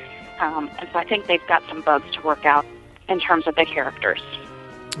character. And so I think they've got some bugs to work out in terms of the characters.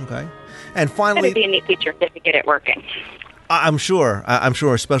 Okay. And finally... It'd be a neat feature if we get it working. I'm sure,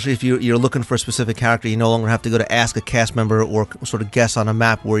 especially if you're looking for a specific character, you no longer have to go to ask a cast member or sort of guess on a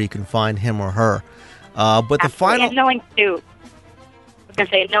map where you can find him or her. But the final... And knowing, too,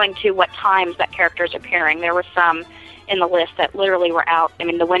 what times that character is appearing. There were some in the list that literally were out. I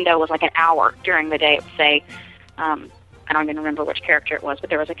mean, the window was like an hour during the day. It would say, I don't even remember which character it was, but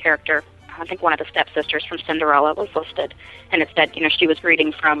there was a character, I think one of the stepsisters from Cinderella was listed, and it said, she was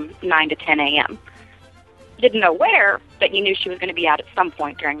reading from 9 to 10 a.m., didn't know where, but you knew she was going to be out at some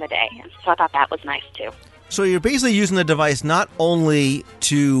point during the day. And so I thought that was nice, too. So you're basically using the device not only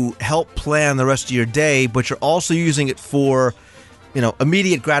to help plan the rest of your day, but you're also using it for,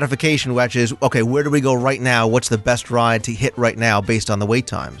 immediate gratification, which is, okay, where do we go right now? What's the best ride to hit right now based on the wait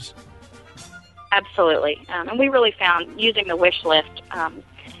times? Absolutely. And we really found using the wish list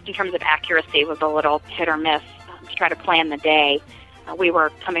in terms of accuracy was a little hit or miss to try to plan the day. We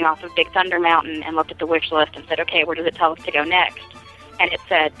were coming off of Big Thunder Mountain and looked at the wish list and said, okay, where does it tell us to go next? And it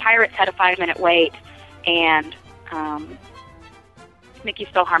said Pirates had a 5-minute wait, and Mickey's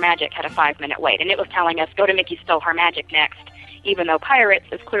PhilharMagic had a 5-minute wait. And it was telling us, go to Mickey's PhilharMagic next, even though Pirates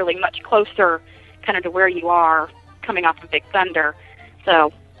is clearly much closer kind of to where you are coming off of Big Thunder.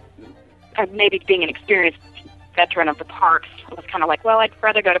 So maybe being an experienced veteran of the parks, I was kind of like, well, I'd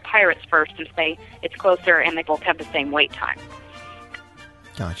rather go to Pirates first and say it's closer and they both have the same wait time.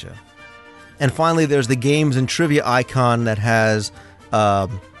 Gotcha. And finally, there's the games and trivia icon that has,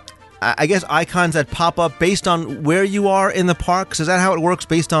 I guess, icons that pop up based on where you are in the parks. Is that how it works?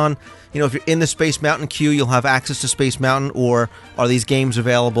 Based on, if you're in the Space Mountain queue, you'll have access to Space Mountain, or are these games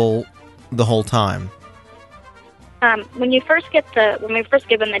available the whole time? When we were first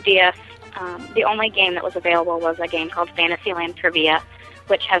given the DS, the only game that was available was a game called Fantasyland Trivia,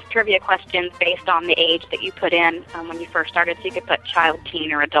 which has trivia questions based on the age that you put in when you first started. So you could put child,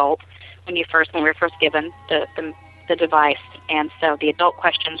 teen, or adult when we were first given the device. And so the adult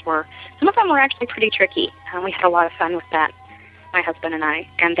questions some of them were actually pretty tricky. We had a lot of fun with that, my husband and I.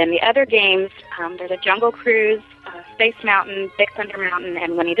 And then the other games, there's a Jungle Cruise, Space Mountain, Big Thunder Mountain,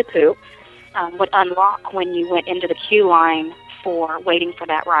 and Winnie the Pooh would unlock when you went into the queue line for waiting for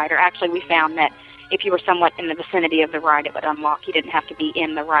that ride. Or actually, we found that if you were somewhat in the vicinity of the ride, it would unlock. You didn't have to be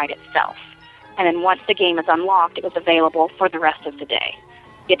in the ride itself. And then once the game is unlocked, it was available for the rest of the day.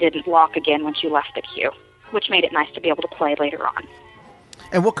 It didn't lock again once you left the queue, which made it nice to be able to play later on.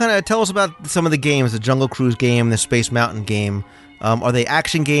 And tell us about some of the games, the Jungle Cruise game, the Space Mountain game. Are they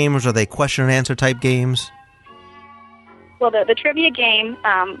action games? Are they question and answer type games? Well, the trivia game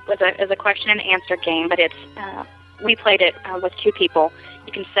is a question and answer game, but we played it with 2 people.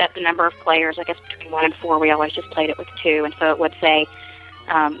 You can set the number of players, I guess between 1 and 4. We always just played it with 2. And so it would say,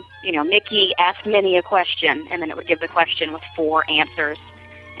 Mickey asked Minnie a question, and then it would give the question with 4 answers.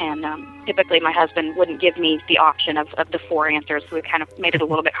 And typically my husband wouldn't give me the option of the 4 answers, so we kind of made it a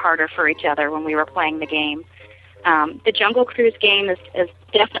little bit harder for each other when we were playing the game. The Jungle Cruise game is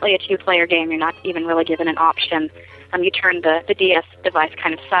definitely a 2-player game. You're not even really given an option. You turn the DS device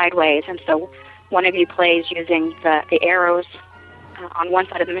kind of sideways, and so one of you plays using the arrows on one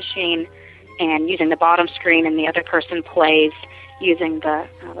side of the machine and using the bottom screen, and the other person plays using the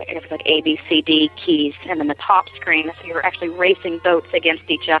like A, B, C, D keys, and then the top screen. So you're actually racing boats against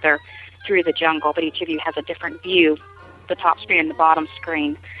each other through the jungle, but each of you has a different view, the top screen and the bottom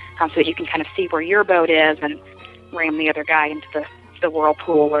screen, so that you can kind of see where your boat is and ram the other guy into the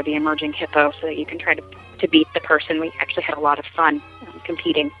whirlpool or the emerging hippo so that you can try to beat the person. We actually had a lot of fun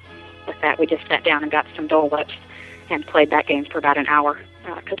competing with that. We just sat down and got some Dole Whips and played that game for about an hour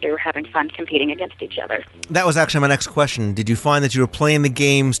because we were having fun competing against each other. That was actually my next question. Did you find that you were playing the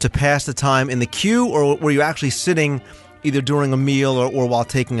games to pass the time in the queue, or were you actually sitting either during a meal or while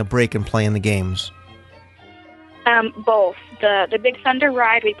taking a break and playing the games? Both. The Big Thunder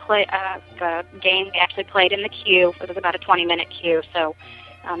ride, the game we actually played in the queue. It was about a 20-minute queue. So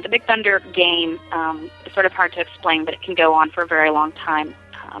the Big Thunder game is sort of hard to explain, but it can go on for a very long time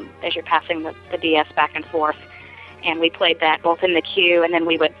as you're passing the DS back and forth. and we played that both in the queue, and then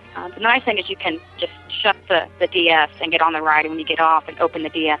we would, the nice thing is you can just shut the DS and get on the ride, and when you get off and open the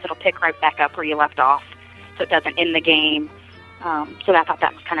DS, it'll pick right back up where you left off, so it doesn't end the game. So I thought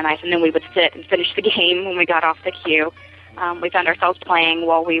that was kind of nice, and then we would sit and finish the game when we got off the queue. We found ourselves playing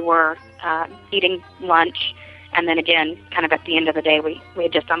while we were eating lunch, and then again, kind of at the end of the day, we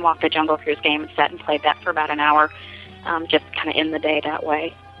had just unlocked the Jungle Cruise game and sat and played that for about an hour, just kind of end the day that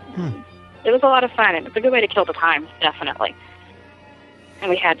way. It was a lot of fun, and it's a good way to kill the time, definitely. And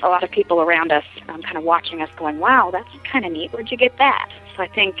we had a lot of people around us kind of watching us going, wow, that's kind of neat. Where'd you get that? So I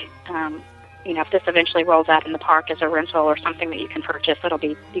think, if this eventually rolls out in the park as a rental or something that you can purchase, it'll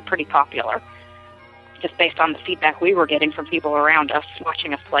be pretty popular, just based on the feedback we were getting from people around us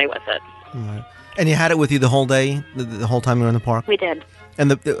watching us play with it. Right. And you had it with you the whole day, the whole time you were in the park? We did.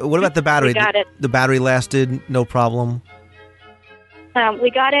 And what about the battery? We got it. The battery lasted, no problem?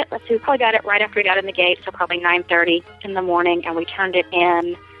 We got it, we probably got it right after we got in the gate, so probably 9:30 in the morning, and we turned it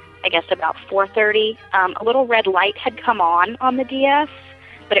in, I guess, about 4:30. A little red light had come on the DS,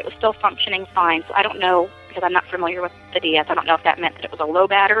 but it was still functioning fine, so I don't know, because I'm not familiar with the DS, I don't know if that meant that it was a low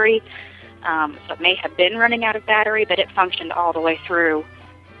battery, so it may have been running out of battery, but it functioned all the way through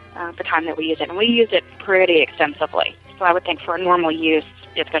the time that we used it, and we used it pretty extensively, so I would think for a normal use,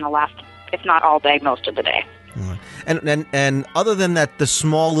 it's going to last, if not all day, most of the day. And other than that, the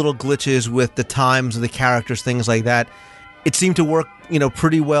small little glitches with the times of the characters, things like that, it seemed to work,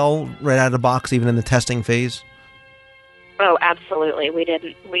 pretty well right out of the box, even in the testing phase. Oh, absolutely.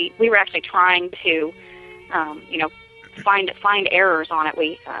 We were actually trying to, find errors on it.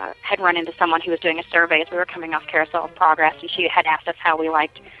 We had run into someone who was doing a survey as we were coming off Carousel of Progress, and she had asked us how we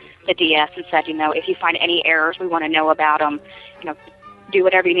liked the DS and said, if you find any errors, we want to know about them. Do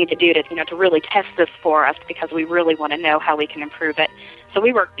whatever you need to do to really test this for us, because we really want to know how we can improve it. So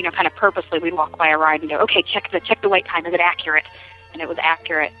we were, kind of purposely, we'd walk by a ride and go, okay, check the wait time. Is it accurate? And it was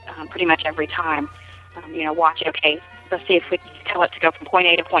accurate pretty much every time. Watch, okay, let's see if we can tell it to go from point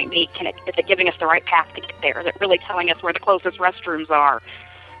A to point B. Is it giving us the right path to get there? Is it really telling us where the closest restrooms are?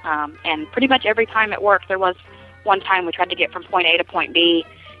 And pretty much every time it worked. There was one time we tried to get from point A to point B,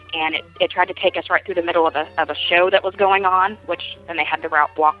 and it tried to take us right through the middle of a show that was going on, then they had the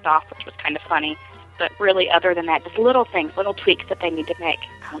route blocked off, which was kind of funny. But really, other than that, just little things, little tweaks that they need to make.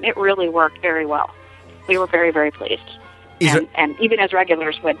 It really worked very well. We were very, very pleased. And even as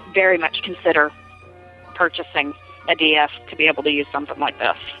regulars would very much consider purchasing a DS to be able to use something like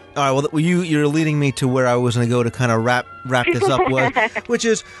this. All right, well, you're leading me to where I was going to go to kind of wrap this up with, which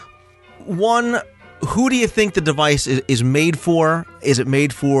is, one, who do you think the device is made for? Is it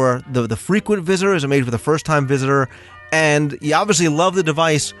made for the frequent visitor? Is it made for the first-time visitor? And you obviously love the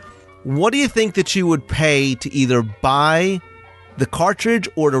device. What do you think that you would pay to either buy the cartridge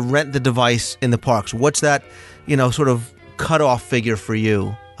or to rent the device in the parks? What's that, sort of cutoff figure for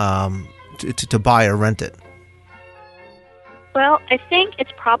you to buy or rent it? Well, I think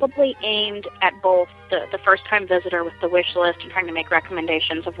it's probably aimed at both the first-time visitor with the wish list and trying to make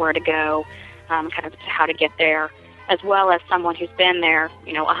recommendations of where to go, kind of how to get there, as well as someone who's been there,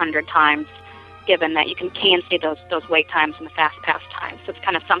 100 times, given that you can see those wait times and the fast pass times. So it's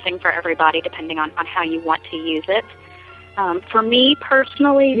kind of something for everybody, depending on how you want to use it. For me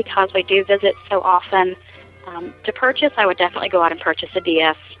personally, because I do visit so often, to purchase, I would definitely go out and purchase a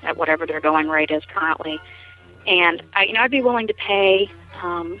DS at whatever their going rate is currently. And I'd be willing to pay,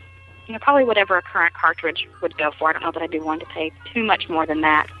 probably whatever a current cartridge would go for. I don't know that I'd be willing to pay too much more than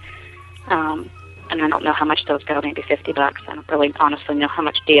that. And I don't know how much those go, maybe $50. I don't really honestly know how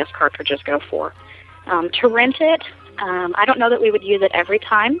much DS cartridges go for. To rent it, I don't know that we would use it every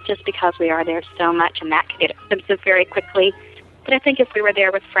time, just because we are there so much, and that could get expensive very quickly. But I think if we were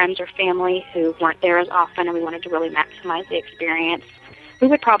there with friends or family who weren't there as often and we wanted to really maximize the experience, we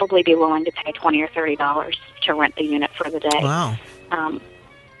would probably be willing to pay $20 or $30 to rent the unit for the day. Wow.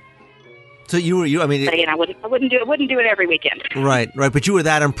 So I wouldn't do it every weekend. Right. But you were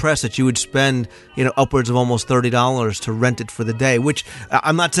that impressed that you would spend, upwards of almost $30 to rent it for the day, which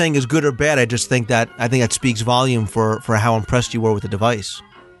I'm not saying is good or bad. I think that speaks volume for how impressed you were with the device.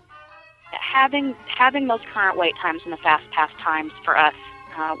 Having those current wait times and the fast pass times for us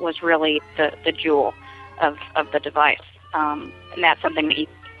was really the jewel of the device. And that's something that you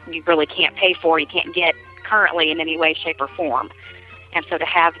really can't pay for, you can't get currently in any way, shape, or form. And so to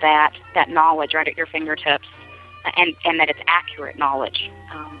have that knowledge right at your fingertips, and that it's accurate knowledge,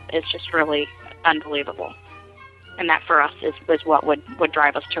 is just really unbelievable. And that for us is what would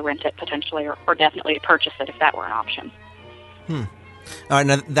drive us to rent it potentially, or definitely to purchase it if that were an option. All right,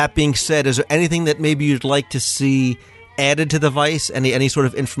 now that being said, is there anything that maybe you'd like to see added to the device? Any sort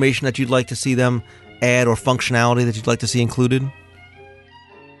of information that you'd like to see them add or functionality that you'd like to see included?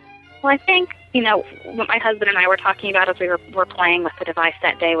 Well, I think, what my husband and I were talking about as we were playing with the device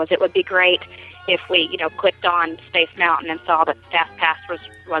that day was it would be great if we, clicked on Space Mountain and saw that Fast Pass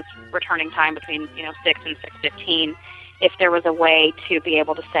was returning time between, 6 and 6:15. If there was a way to be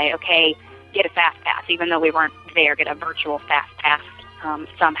able to say, okay, get a Fast Pass, even though we weren't there, get a virtual Fast Pass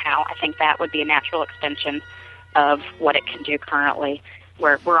somehow. I think that would be a natural extension of what it can do currently.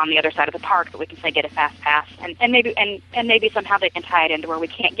 Where we're on the other side of the park, but we can say get a Fast Pass, and maybe somehow they can tie it into where we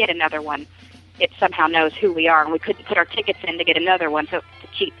can't get another one. It somehow knows who we are, and we couldn't put our tickets in to get another one, so to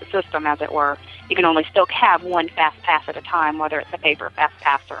cheat the system, as it were. You can only still have one Fast Pass at a time, whether it's a paper Fast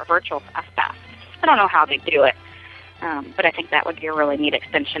Pass or a virtual Fast Pass. I don't know how they do it, but I think that would be a really neat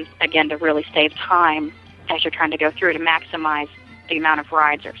extension, again, to really save time as you're trying to go through to maximize the amount of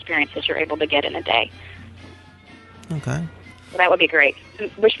rides or experiences you're able to get in a day. Okay. So that would be great.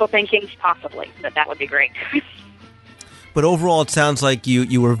 Wishful thinking, possibly, but that would be great. But overall, it sounds like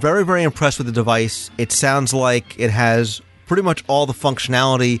you were very, very impressed with the device. It sounds like it has pretty much all the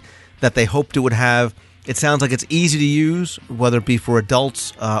functionality that they hoped it would have. It sounds like it's easy to use, whether it be for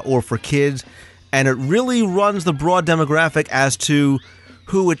adults or for kids. And it really runs the broad demographic as to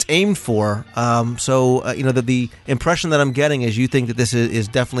who it's aimed for. The impression that I'm getting is you think that this is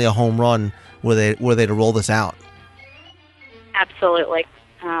definitely a home run were they to roll this out. Absolutely.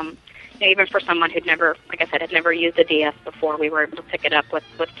 Even for someone who'd never, like I said, had never used a DS before, we were able to pick it up with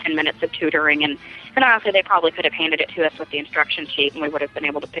 10 minutes of tutoring. And honestly, they probably could have handed it to us with the instruction sheet, and we would have been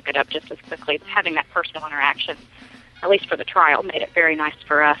able to pick it up just as quickly. Having that personal interaction, at least for the trial, made it very nice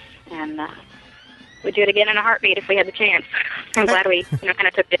for us. And we'd do it again in a heartbeat if we had the chance. I'm glad we kind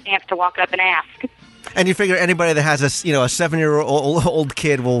of took the chance to walk up and ask. And you figure anybody that has a 7-year-old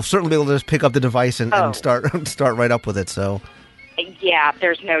kid will certainly be able to just pick up the device and start right up with it. So. Yeah,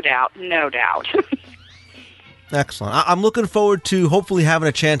 there's no doubt. No doubt. Excellent. I'm looking forward to hopefully having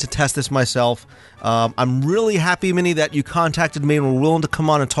a chance to test this myself. I'm really happy, Minnie, that you contacted me and were willing to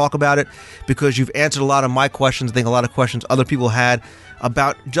come on and talk about it because you've answered a lot of my questions. I think a lot of questions other people had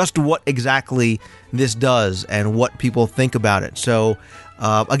about just what exactly this does and what people think about it. So,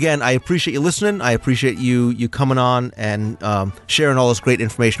 again, I appreciate you listening. I appreciate you coming on and sharing all this great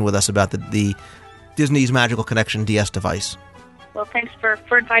information with us about the Disney's Magical Connection DS device. Well, thanks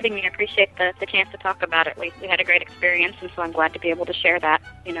for inviting me. I appreciate the chance to talk about it. We had a great experience, and so I'm glad to be able to share that,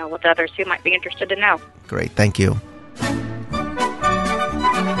 with others who might be interested to know. Great. Thank you.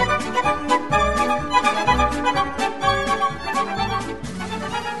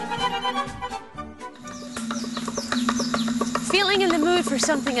 Feeling in the mood for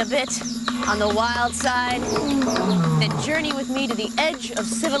something a bit on the wild side? Then journey with me to the edge of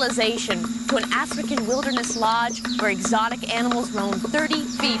civilization, to an African wilderness lodge where exotic animals roam 30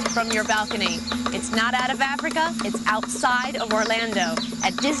 feet from your balcony. It's not out of Africa, it's outside of Orlando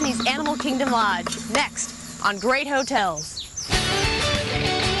at Disney's Animal Kingdom Lodge. Next on Great Hotels.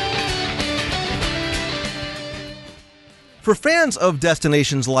 For fans of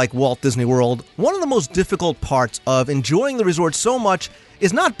destinations like Walt Disney World, one of the most difficult parts of enjoying the resort so much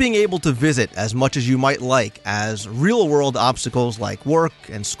is not being able to visit as much as you might like, as real-world obstacles like work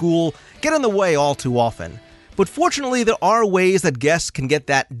and school get in the way all too often. But fortunately, there are ways that guests can get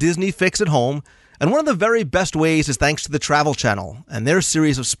that Disney fix at home, and one of the very best ways is thanks to the Travel Channel and their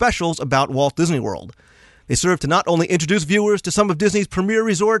series of specials about Walt Disney World. They serve to not only introduce viewers to some of Disney's premier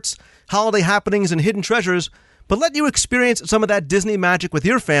resorts, holiday happenings, and hidden treasures, but let you experience some of that Disney magic with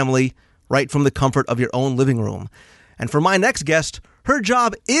your family right from the comfort of your own living room. And for my next guest, her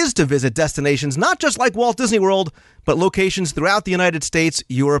job is to visit destinations not just like Walt Disney World, but locations throughout the United States,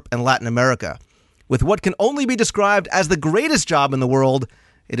 Europe, and Latin America. With what can only be described as the greatest job in the world,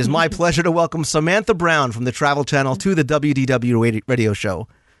 it is my pleasure to welcome Samantha Brown from the Travel Channel to the WDW radio show.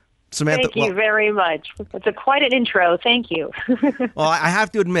 Samantha, thank you very much. It's quite an intro. Thank you. Well, I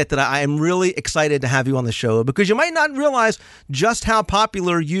have to admit that I am really excited to have you on the show because you might not realize just how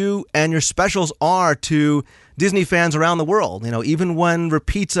popular you and your specials are to Disney fans around the world. Even when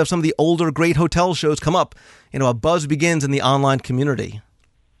repeats of some of the older Great Hotel shows come up, a buzz begins in the online community.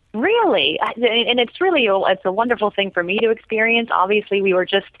 Really? And it's a wonderful thing for me to experience. Obviously, we were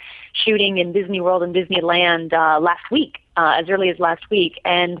just shooting in Disney World and Disneyland last week, as early as last week.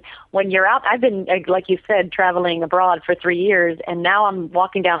 And when you're out, I've been, like you said, traveling abroad for 3 years, and now I'm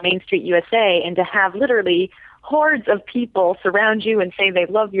walking down Main Street, USA, and to have literally hordes of people surround you and say they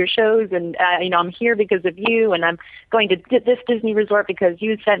love your shows and, I'm here because of you and I'm going to this Disney resort because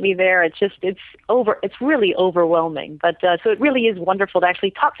you sent me there. It's really overwhelming. But so it really is wonderful to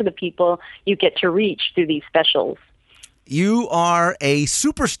actually talk to the people you get to reach through these specials. you are a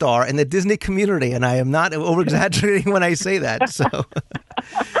superstar in the Disney community, and I am not over-exaggerating when I say that. So,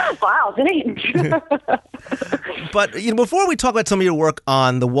 wow, thanks. But before we talk about some of your work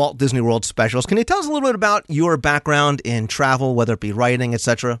on the Walt Disney World specials, can you tell us a little bit about your background in travel, whether it be writing,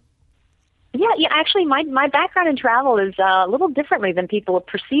 etc.? Yeah. Actually, my background in travel is a little differently than people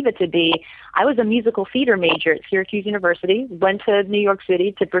perceive it to be. I was a musical theater major at Syracuse University, went to New York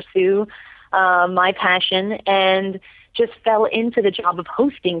City to pursue my passion, and just fell into the job of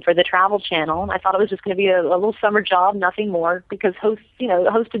hosting for the Travel Channel. I thought it was just going to be a little summer job, nothing more, because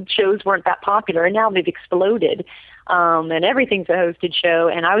hosted shows weren't that popular, and now they've exploded, and everything's a hosted show,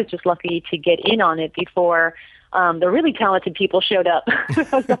 and I was just lucky to get in on it before the really talented people showed up.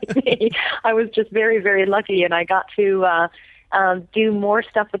 Like me. I was just very, very lucky, and I got to do more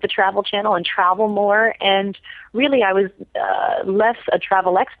stuff with the Travel Channel and travel more. And really, I was less a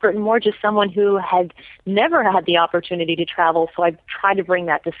travel expert and more just someone who had never had the opportunity to travel. So I tried to bring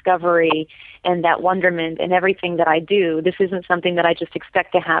that discovery and that wonderment in everything that I do. This isn't something that I just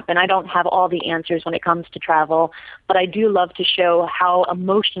expect to happen. I don't have all the answers when it comes to travel, but I do love to show how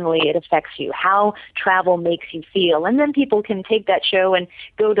emotionally it affects you, how travel makes you feel. And then people can take that show and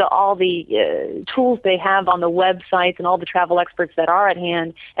go to all the tools they have on the websites and all the travel experts that are at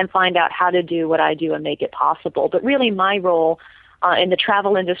hand and find out how to do what I do and make it possible. But really, my role in the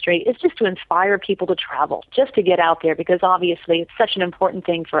travel industry is just to inspire people to travel, just to get out there, because obviously it's such an important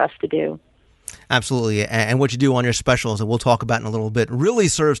thing for us to do. Absolutely. And what you do on your specials, and we'll talk about in a little bit, really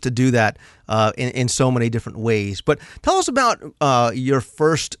serves to do that in so many different ways. But tell us about your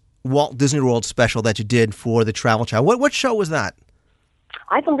first Walt Disney World special that you did for the Travel Channel. What show was that?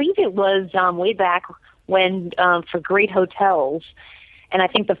 I believe it was way back when for Great Hotels. And I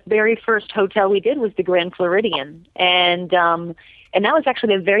think the very first hotel we did was the Grand Floridian. And that was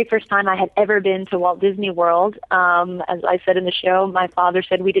actually the very first time I had ever been to Walt Disney World. As I said in the show, my father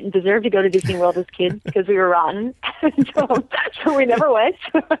said we didn't deserve to go to Disney World as kids because we were rotten. so we never went.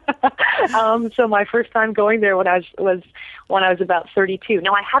 So my first time going there was when I was about 32.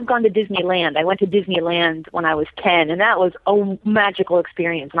 Now, I have gone to Disneyland. I went to Disneyland when I was 10, and that was a magical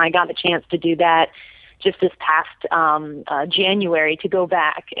experience. And I got a chance to do that just this past January, to go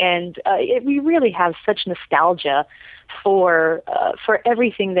back. And we really have such nostalgia for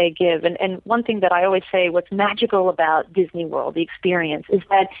everything they give. And one thing that I always say, what's magical about Disney World, the experience, is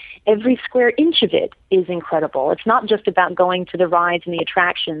that every square inch of it is incredible. It's not just about going to the rides and the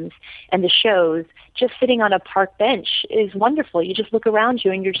attractions and the shows. Just sitting on a park bench is wonderful. You just look around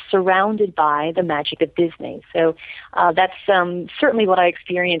you and you're surrounded by the magic of Disney. So that's certainly what I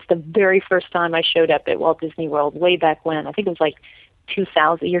experienced the very first time I showed up at Walt Disney World way back when. I think it was like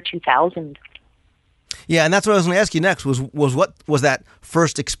year 2000. Yeah, and that's what I was going to ask you next, was what was that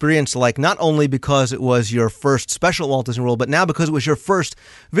first experience like, not only because it was your first special Walt Disney World, but now because it was your first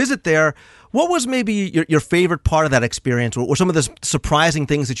visit there. What was maybe your favorite part of that experience, or some of the surprising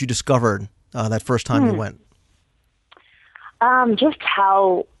things that you discovered that first time you went? Just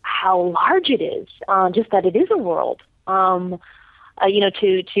how large it is, just that it is a world.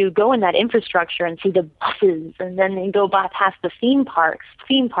 To go in that infrastructure and see the buses, and then go by past the theme park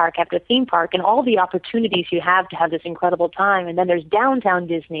after theme park, and all the opportunities you have to have this incredible time. And then there's downtown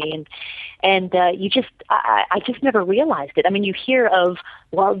Disney, and I just never realized it. I mean, you hear of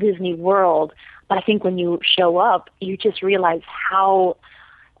Walt Disney World, but I think when you show up, you just realize how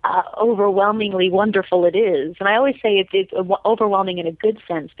overwhelmingly wonderful it is. And I always say it's overwhelming in a good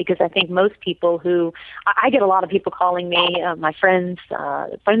sense, because I think most people I get a lot of people calling me, my friends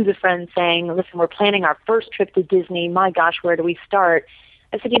of friends saying, listen, we're planning our first trip to Disney. My gosh, where do we start?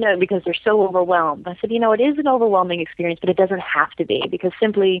 I said, because they're so overwhelmed. I said, it is an overwhelming experience, but it doesn't have to be, because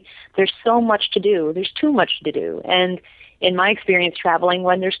simply there's so much to do. There's too much to do. And in my experience traveling,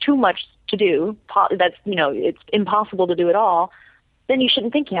 when there's too much to do, that's, it's impossible to do it all, then you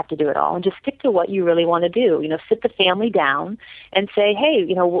shouldn't think you have to do it all, and just stick to what you really want to do. Sit the family down and say, hey,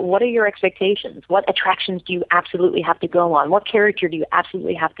 what are your expectations? What attractions do you absolutely have to go on? What character do you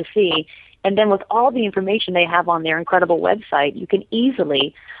absolutely have to see? And then with all the information they have on their incredible website, you can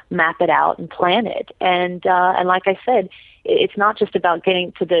easily map it out and plan it. And like I said, it's not just about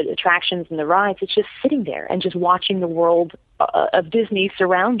getting to the attractions and the rides. It's just sitting there and just watching the world of Disney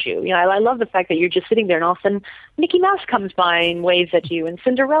surround you. I love the fact that you're just sitting there, and all of a sudden Mickey Mouse comes by and waves at you, and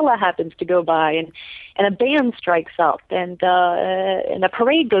Cinderella happens to go by, and a band strikes up, and a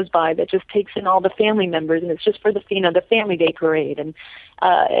parade goes by that just takes in all the family members, and it's just for the Family Day parade, and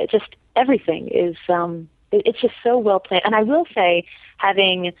just everything is it's just so well planned. And I will say,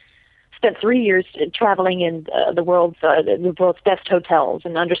 having spent 3 years traveling in the world's best hotels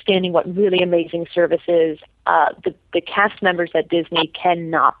and understanding what really amazing service is. The cast members at Disney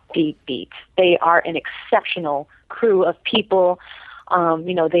cannot be beat. They are an exceptional crew of people.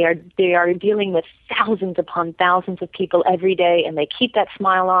 They are dealing with thousands upon thousands of people every day, and they keep that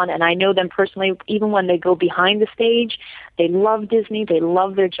smile on. And I know them personally. Even when they go behind the stage, they love Disney. They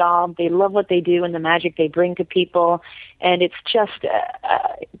love their job. They love what they do and the magic they bring to people. And it's just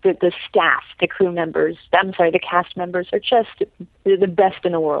the staff, the crew members. The cast members are just the best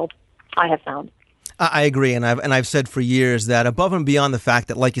in the world, I have found. I agree, and I've said for years that above and beyond the fact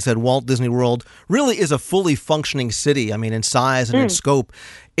that, like you said, Walt Disney World really is a fully functioning city. I mean, in size and in scope,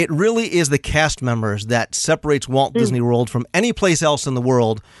 it really is the cast members that separates Walt Disney World from any place else in the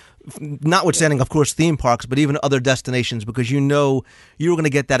world, notwithstanding, of course, theme parks, but even other destinations, because you know you're going to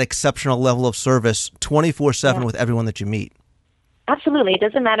get that exceptional level of service 24/7 with everyone that you meet. Absolutely. It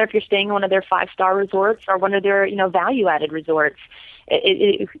doesn't matter if you're staying in one of their 5-star resorts or one of their, value-added resorts.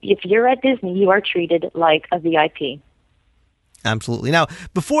 If you're at Disney, you are treated like a VIP. Absolutely. Now,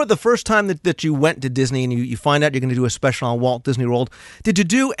 before the first time that you went to Disney and you find out you're going to do a special on Walt Disney World, did you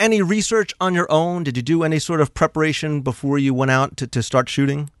do any research on your own? Did you do any sort of preparation before you went out to start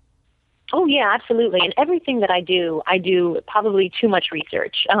shooting? Oh, yeah, absolutely. And everything that I do probably too much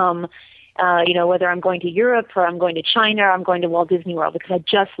research. Whether I'm going to Europe or I'm going to China or I'm going to Walt Disney World, because I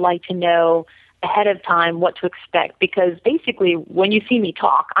just like to know ahead of time what to expect, because basically when you see me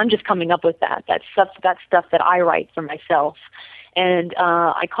talk, I'm just coming up with that stuff that I write for myself. And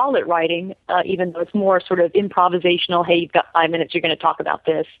I call it writing, even though it's more sort of improvisational. Hey, you've got 5 minutes, you're going to talk about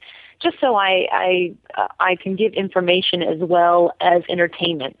this, just so I can give information as well as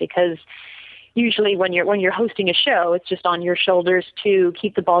entertainment, because usually when you're hosting a show, it's just on your shoulders to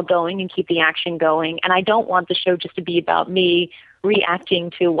keep the ball going and keep the action going. And I don't want the show just to be about me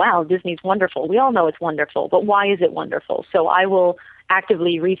reacting to, wow, Disney's wonderful. We all know it's wonderful, but why is it wonderful? So I will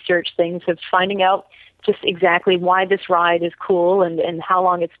actively research things of finding out just exactly why this ride is cool and how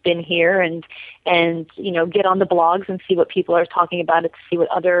long it's been here, and get on the blogs and see what people are talking about it, to see what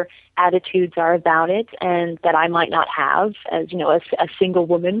other attitudes are about it, and that I might not have as a single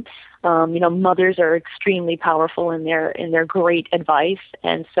woman. Mothers are extremely powerful in their great advice,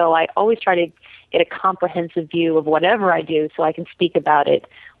 and so I always try to get a comprehensive view of whatever I do so I can speak about it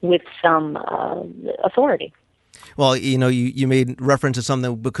with some authority. Well, you made reference to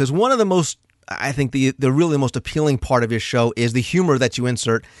something, because one of the most, I think the really most appealing part of your show is the humor that you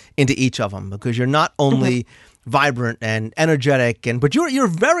insert into each of them, because you're not only vibrant and energetic, but you're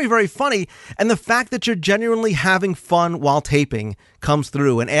very, very funny, and the fact that you're genuinely having fun while taping comes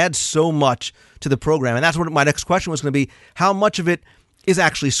through and adds so much to the program. And that's what my next question was going to be: how much of it is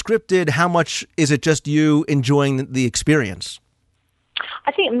actually scripted? How much is it just you enjoying the experience?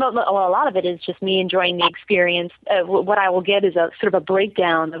 I think a lot of it is just me enjoying the experience. What I will get is a sort of a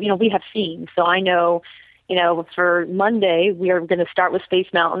breakdown of, we have scenes. So I know, for Monday, we are going to start with Space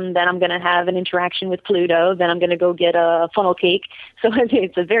Mountain. Then I'm going to have an interaction with Pluto. Then I'm going to go get a funnel cake. So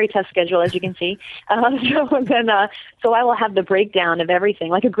it's a very tough schedule, as you can see. So I will have the breakdown of everything.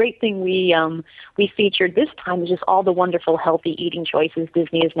 Like, a great thing we featured this time is just all the wonderful healthy eating choices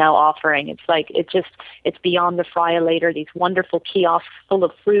Disney is now offering. It's beyond the fry-a-later, these wonderful kiosks full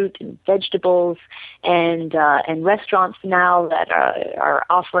of fruit and vegetables, and restaurants now that are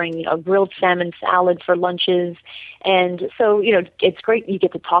offering a grilled salmon salad for lunches. And so, it's great. You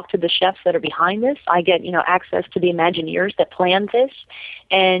get to talk to the chefs that are behind this. I get, access to the Imagineers that planned this.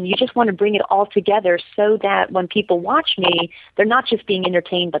 And you just want to bring it all together so that when people watch me, they're not just being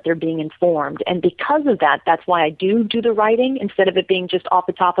entertained, but they're being informed. And because of that, that's why I do the writing instead of it being just off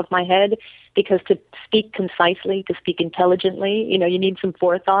the top of my head, because to speak concisely, to speak intelligently, you need some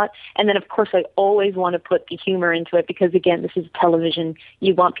forethought. And then, of course, I always want to put the humor into it, because, again, this is television.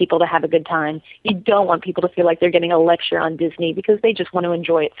 You want people to have a good time. You don't want people to feel like they're getting a lecture on Disney, because they just want to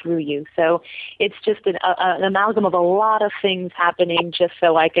enjoy it through you. So it's just an amalgam of a lot of things happening just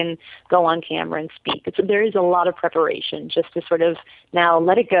so I can go on camera and speak. There is a lot of preparation just to sort of now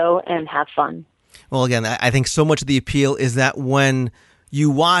let it go and have fun. Well, again, I think so much of the appeal is that when you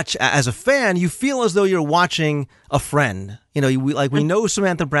watch as a fan, you feel as though you're watching a friend. We know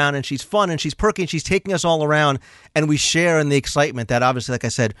Samantha Brown, and she's fun and she's perky and she's taking us all around, and we share in the excitement that, obviously, like I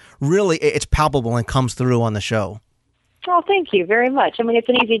said, really it's palpable and comes through on the show. Oh, thank you very much. I mean, it's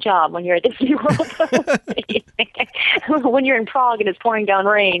an easy job when you're at Disney World. When you're in Prague and it's pouring down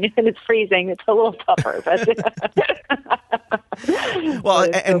rain and it's freezing, it's a little tougher. But well,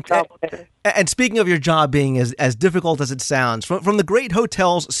 and speaking of your job being as difficult as it sounds, from the Great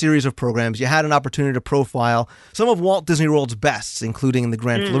Hotels series of programs, you had an opportunity to profile some of Walt Disney World's bests, including the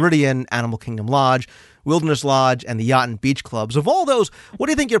Grand Floridian, Animal Kingdom Lodge, Wilderness Lodge, and the Yacht and Beach Clubs. Of all those, what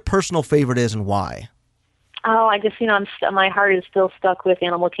do you think your personal favorite is and why? Oh, I just, my heart is still stuck with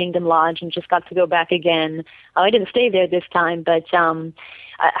Animal Kingdom Lodge and just got to go back again. I didn't stay there this time, but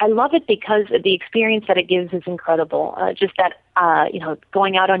I love it because the experience that it gives is incredible. Just that,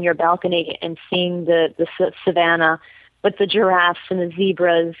 going out on your balcony and seeing the savannah with the giraffes and the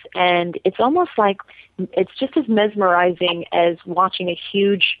zebras, and it's almost like it's just as mesmerizing as watching a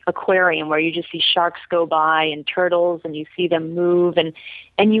huge aquarium where you just see sharks go by and turtles and you see them move, and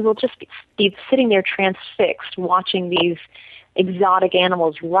you will just be sitting there transfixed watching these exotic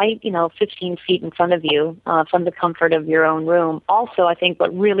animals right, 15 feet in front of you from the comfort of your own room. Also, I think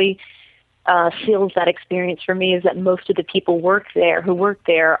what really seals that experience for me is that most of the people who work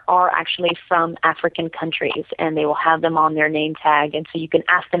there are actually from African countries, and they will have them on their name tag, and so you can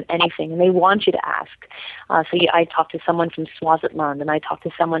ask them anything, and they want you to ask. I talked to someone from Swaziland, and I talked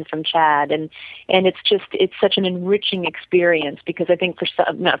to someone from Chad, and it's such an enriching experience, because I think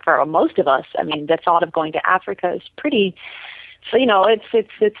for most of us, I mean, the thought of going to Africa is pretty. So,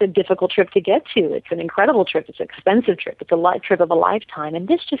 it's a difficult trip to get to. It's an incredible trip. It's an expensive trip. It's a trip of a lifetime. And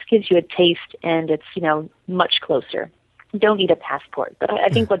this just gives you a taste, and it's, much closer. You don't need a passport. But I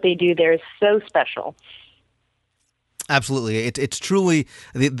think what they do there is so special. Absolutely. It's truly,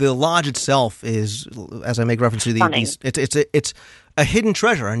 the lodge itself is, as I make reference to these, it's a hidden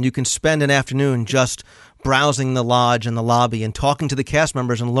treasure, and you can spend an afternoon just browsing the lodge and the lobby and talking to the cast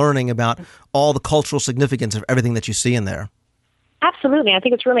members and learning about all the cultural significance of everything that you see in there. Absolutely. I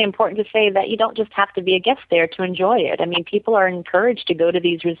think it's really important to say that you don't just have to be a guest there to enjoy it. I mean, people are encouraged to go to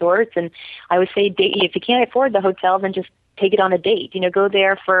these resorts, and I would say if you can't afford the hotel, then just take it on a date. Go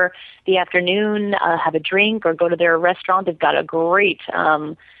there for the afternoon, have a drink, or go to their restaurant. They've got a great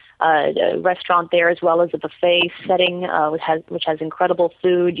restaurant there, as well as a buffet setting, which has incredible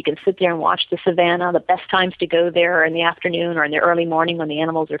food. You can sit there and watch the savannah. The best times to go there are in the afternoon or in the early morning when the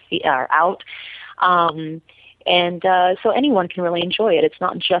animals are out. And so anyone can really enjoy it. It's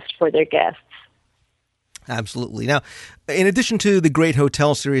not just for their guests. Absolutely. Now, in addition to the Great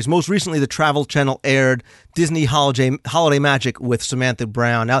Hotel series, most recently the Travel Channel aired Disney Holiday Magic with Samantha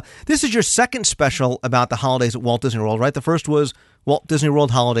Brown. Now, this is your second special about the holidays at Walt Disney World, right? The first was Walt Disney World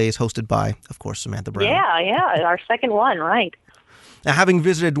Holidays, hosted by, of course, Samantha Brown. Yeah, our second one, right. Now, having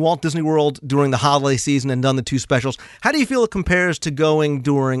visited Walt Disney World during the holiday season and done the two specials, how do you feel it compares to going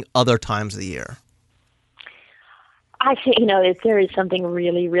during other times of the year? I think, there is something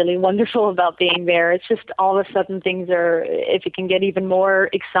really, really wonderful about being there. It's just all of a sudden things if it can get even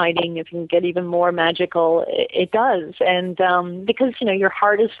more exciting, if it can get even more magical, it does. And because, your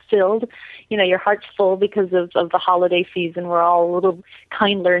heart is filled, your heart's full because of the holiday season. We're all a little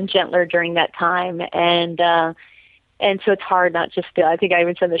kinder and gentler during that time. And so it's hard not just to, I think I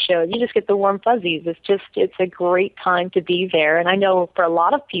even said in the show, you just get the warm fuzzies. It's a great time to be there. And I know for a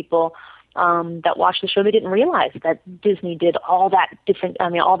lot of people, that watched the show, they didn't realize that Disney did all that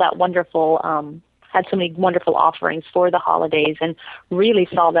wonderful, had so many wonderful offerings for the holidays, and really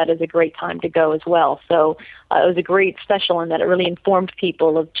saw that as a great time to go as well. So it was a great special in that it really informed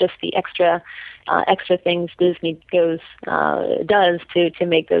people of just the extra things Disney does to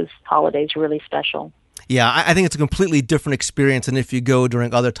make those holidays really special. Yeah, I think it's a completely different experience than if you go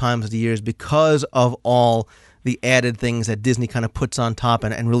during other times of the years, because of all the added things that Disney kind of puts on top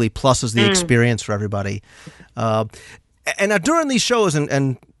and really pluses the experience for everybody. And now during these shows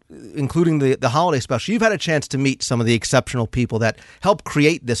and including the holiday special, you've had a chance to meet some of the exceptional people that help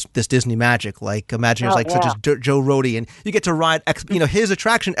create this Disney magic, like Imagineers such as Joe Rohde, and you get to ride his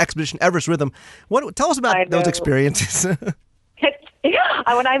attraction, Expedition Everest Rhythm. Tell us about those experiences.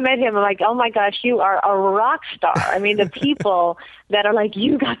 When I met him, I'm like, oh my gosh, you are a rock star. I mean, the people that are like,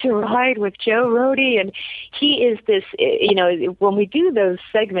 you got to ride with Joe Rohde, and he is this, when we do those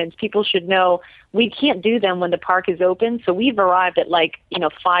segments, people should know we can't do them when the park is open. So we've arrived at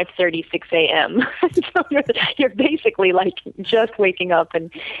 5:36 a.m. So you're basically just waking up,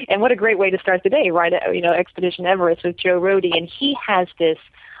 and what a great way to start the day, right? Expedition Everest with Joe Rohde, and he has this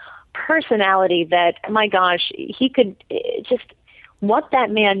personality that, my gosh, he could just, what that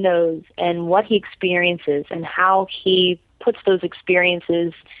man knows and what he experiences and how he puts those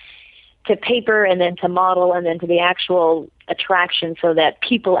experiences to paper and then to model and then to the actual attraction so that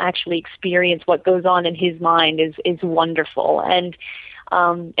people actually experience what goes on in his mind is wonderful. And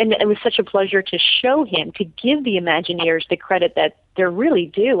it was such a pleasure to show him, to give the Imagineers the credit that they're really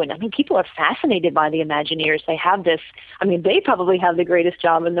due. And I mean, people are fascinated by the Imagineers. They have this, I mean, they probably have the greatest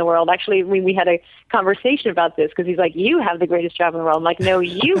job in the world. Actually, we had a conversation about this because he's like, you have the greatest job in the world. I'm like, no,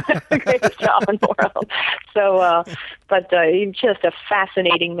 you have the greatest job in the world. So, but he's just a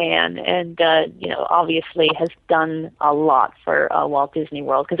fascinating man, and, obviously has done a lot for Walt Disney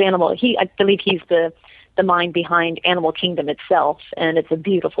World, because I believe he's the mind behind Animal Kingdom itself, and it's a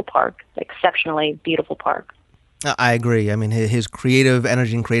beautiful park, exceptionally beautiful park. I agree. I mean, his creative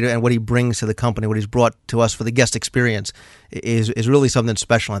energy and what he brings to the company, what he's brought to us for the guest experience is really something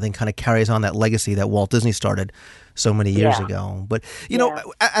special. I think kind of carries on that legacy that Walt Disney started so many years ago. But,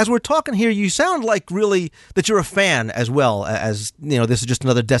 as we're talking here, you sound like really that you're a fan as well as, this is just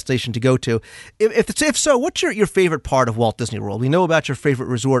another destination to go to. If so, what's your favorite part of Walt Disney World? We know about your favorite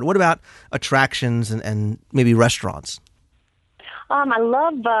resort. What about attractions and maybe restaurants? I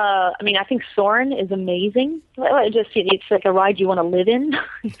love, I think Soarin' is amazing. It's like a ride you want to live in.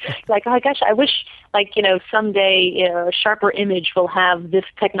 Like, oh gosh, I wish, someday a Sharper Image will have this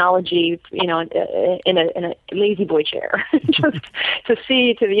technology, in a lazy boy chair, just to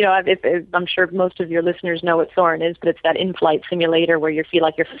see, I'm sure most of your listeners know what Soarin' is, but it's that in-flight simulator where you feel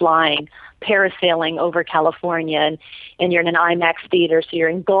like you're flying, parasailing over California, and you're in an IMAX theater, so you're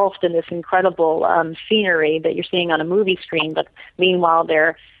engulfed in this incredible scenery that you're seeing on a movie screen, but meanwhile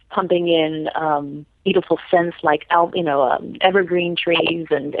they're pumping in beautiful scents like evergreen trees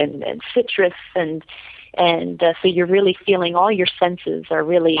and citrus, and so you're really feeling, all your senses are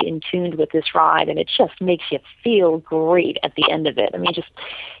really in tune with this ride, and it just makes you feel great at the end of it. I mean, just,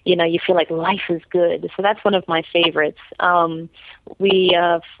 you feel like life is good. So that's one of my favorites.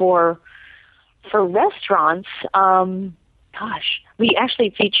 For restaurants, we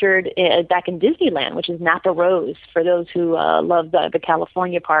actually featured back in Disneyland, which is Napa Rose, for those who love the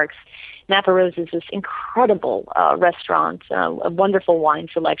California parks. Napa Rose is this incredible restaurant, a wonderful wine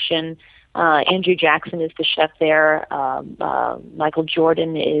selection. Andrew Jackson is the chef there. Michael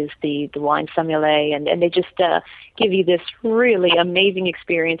Jordan is the wine sommelier, and they just give you this really amazing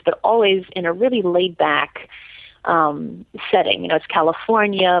experience, but always in a really laid-back setting. It's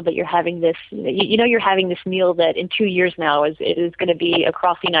California, but you're having this, you're having this meal that in 2 years now is going to be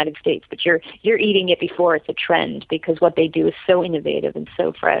across the United States, but you're eating it before it's a trend, because what they do is so innovative and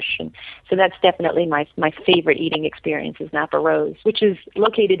so fresh. And so that's definitely my favorite eating experience is Napa Rose, which is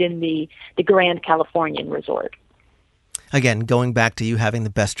located in the Grand Californian Resort. Again, going back to you having the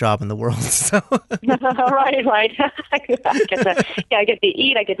best job in the world. So. Right. I get to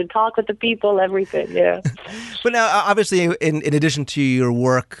eat, I get to talk with the people, everything, yeah. But now, obviously, in addition to your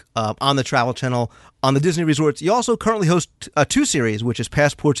work on the Travel Channel, on the Disney resorts, you also currently host 2 series, which is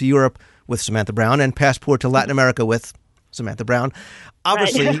Passport to Europe with Samantha Brown and Passport to Latin America with Samantha Brown.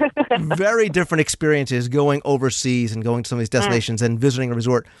 Obviously, very different experiences going overseas and going to some of these destinations and visiting a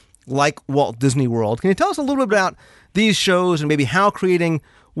resort like Walt Disney World. Can you tell us a little bit about these shows and maybe how creating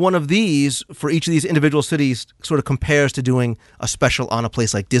one of these for each of these individual cities sort of compares to doing a special on a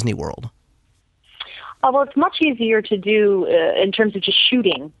place like Disney World? Well, it's much easier to do in terms of just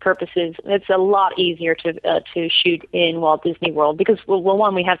shooting purposes. It's a lot easier to shoot in Walt Disney World because, well,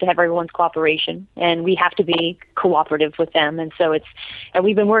 one, we have to have everyone's cooperation, and we have to be cooperative with them. And so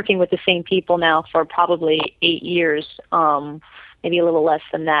we've been working with the same people now for probably 8 years, maybe a little less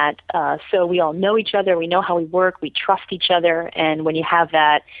than that. So we all know each other. We know how we work. We trust each other. And when you have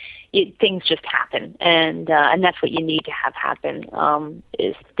that, things just happen, and that's what you need to have happen,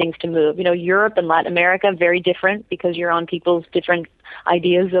 is things to move. Europe and Latin America, very different because you're on people's different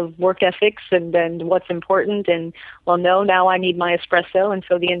ideas of work ethics and what's important. And, well, no, now I need my espresso, and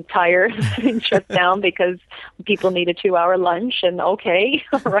so the entire thing shuts down because people need a 2-hour lunch, and okay,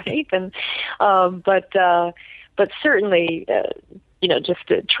 right? And but certainly,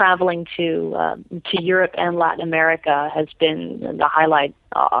 just traveling to Europe and Latin America has been the highlight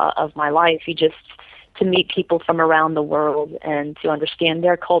of my life. To meet people from around the world and to understand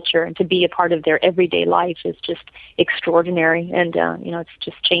their culture and to be a part of their everyday life is just extraordinary. And, it's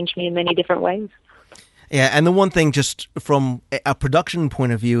just changed me in many different ways. Yeah, and the one thing just from a production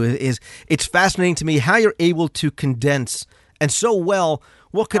point of view is it's fascinating to me how you're able to condense and so well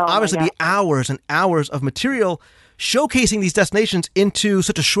what could obviously be hours and hours of material showcasing these destinations into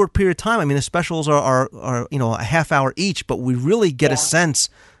such a short period of time. I mean, the specials are a half hour each, but we really get a sense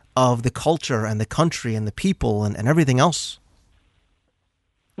of the culture and the country and the people and everything else.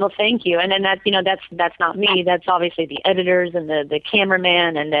 Well, thank you. And then that's not me. That's obviously the editors and the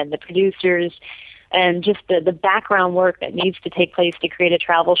cameraman and then the producers. and just the background work that needs to take place to create a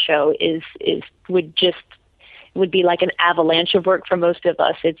travel show would be like an avalanche of work for most of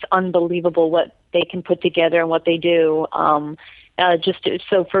us. It's unbelievable what they can put together and what they do.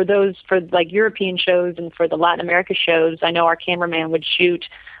 So for like European shows and for the Latin America shows, I know our cameraman would shoot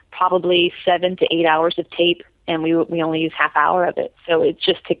probably 7 to 8 hours of tape, and we only use half hour of it. So it's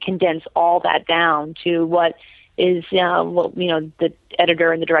just to condense all that down to what is the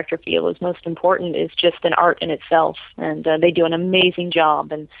editor and the director feel is most important is just an art in itself, and they do an amazing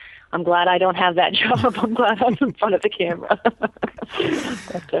job. And I'm glad I don't have that job. I'm glad I'm in front of the camera.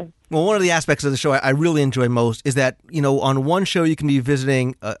 Well, one of the aspects of the show I really enjoy most is that, on one show you can be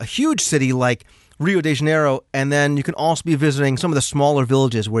visiting a huge city like Rio de Janeiro, and then you can also be visiting some of the smaller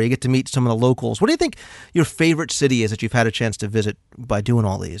villages where you get to meet some of the locals. What do you think your favorite city is that you've had a chance to visit by doing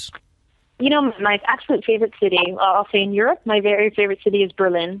all these? My absolute favorite city, I'll say in Europe, my very favorite city is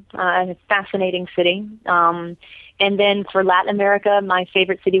Berlin. A fascinating city. And then for Latin America, my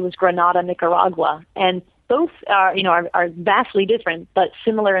favorite city was Granada, Nicaragua. And both are vastly different, but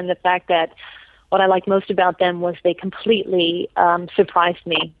similar in the fact that what I liked most about them was they completely surprised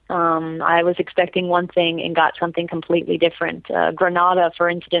me. I was expecting one thing and got something completely different. Granada, for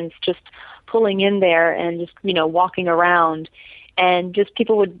instance, just pulling in there and just, walking around, and just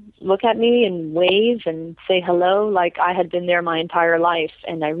people would look at me and wave and say hello like I had been there my entire life.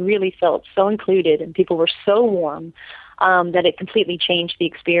 And I really felt so included, and people were so warm that it completely changed the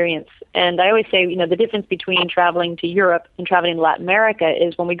experience. And I always say, the difference between traveling to Europe and traveling to Latin America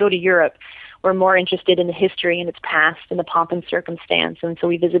is when we go to Europe, we're more interested in the history and its past and the pomp and circumstance. And so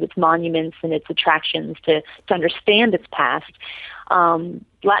we visit its monuments and its attractions to understand its past.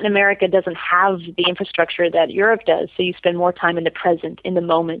 Latin America doesn't have the infrastructure that Europe does, so you spend more time in the present, in the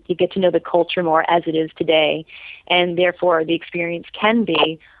moment. You get to know the culture more as it is today, and therefore the experience can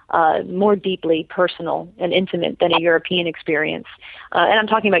be more deeply personal and intimate than a European experience. And I'm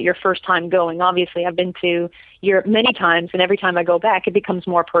talking about your first time going. Obviously, I've been to Europe many times, and every time I go back, it becomes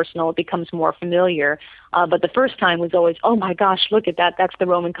more personal, it becomes more familiar. But the first time was always, oh my gosh, look at that, that's the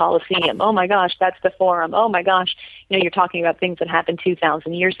Roman Colosseum. Oh my gosh, that's the Forum. Oh my gosh, you're talking about things that happened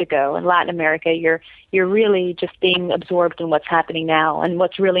 2,000 years ago. In Latin America, you're really just being absorbed in what's happening now. And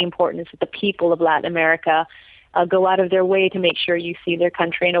what's really important is that the people of Latin America go out of their way to make sure you see their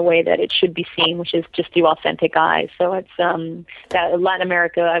country in a way that it should be seen, which is just through authentic eyes. So it's that Latin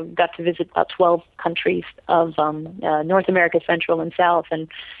America. I've got to visit about 12 countries of North America, Central and South, and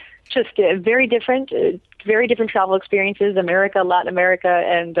just very different travel experiences. America, Latin America,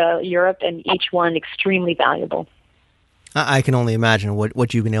 and Europe, and each one extremely valuable. I can only imagine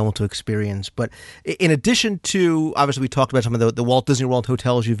what you've been able to experience. But in addition to, obviously, we talked about some of the Walt Disney World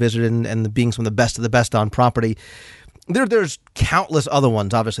hotels you visited and being some of the best on property. There's countless other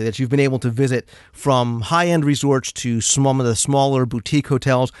ones, obviously, that you've been able to visit, from high-end resorts to some of the smaller boutique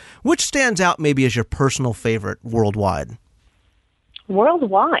hotels. Which stands out maybe as your personal favorite worldwide?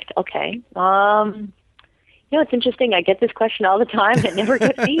 Worldwide, okay. It's interesting. I get this question all the time. It never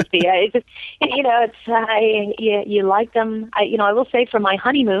gets easy. You like them. I will say for my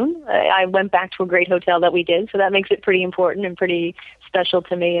honeymoon, I went back to a great hotel that we did, so that makes it pretty important and pretty special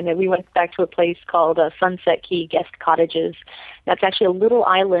to me. And then we went back to a place called Sunset Key Guest Cottages. That's actually a little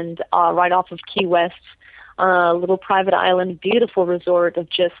island right off of Key West. Little private island, beautiful resort of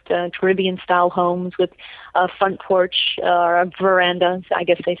just Caribbean-style homes with a front porch, a veranda, I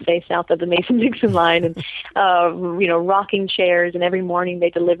guess they say, south of the Mason-Dixon line, and rocking chairs. And every morning they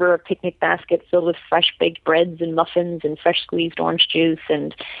deliver a picnic basket filled with fresh baked breads and muffins and fresh squeezed orange juice,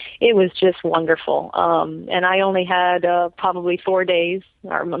 and it was just wonderful. And I only had probably 4 days,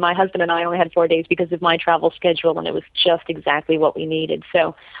 or my husband and I only had 4 days because of my travel schedule, and it was just exactly what we needed.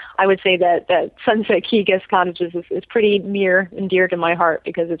 So I would say that Sunset Key Guest Cottages is pretty near and dear to my heart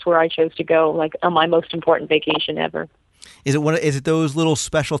because it's where I chose to go, like on my most important vacation ever. Is it those little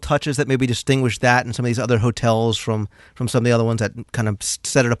special touches that maybe distinguish that and some of these other hotels from some of the other ones that kind of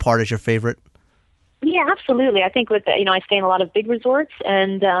set it apart as your favorite? Yeah, absolutely. I think with I stay in a lot of big resorts,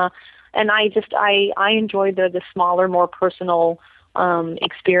 and I enjoy the smaller, more personal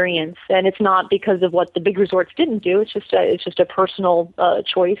experience. And it's not because of what the big resorts didn't do. It's just a personal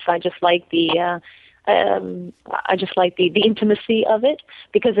choice. I just like the intimacy of it,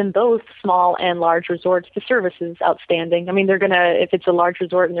 because in both small and large resorts, the service is outstanding. I mean, if it's a large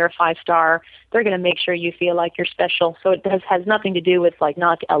resort and they're a 5-star, they're gonna make sure you feel like you're special. So it has nothing to do with like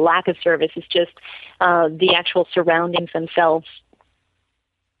not a lack of service. It's just the actual surroundings themselves.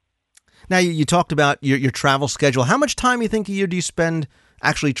 Now, you talked about your travel schedule. How much time you think a year do you spend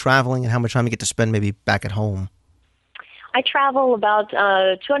actually traveling, and how much time you get to spend maybe back at home? I travel about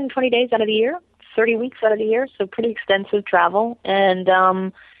 220 days out of the year. 30 weeks out of the year, so pretty extensive travel. And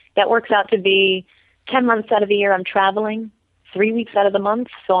that works out to be 10 months out of the year I'm traveling, 3 weeks out of the month,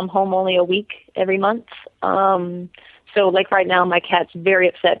 so I'm home only a week every month. So like right now, my cat's very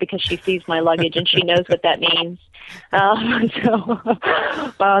upset because she sees my luggage and she knows what that means. So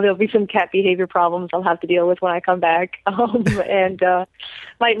there'll be some cat behavior problems I'll have to deal with when I come back. And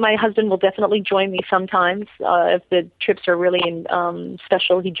my husband will definitely join me sometimes if the trips are really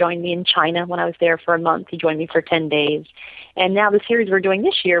special. He joined me in China when I was there for a month. He joined me for 10 days. And now the series we're doing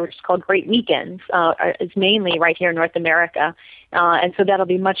this year, which is called Great Weekends, is mainly right here in North America. And so that'll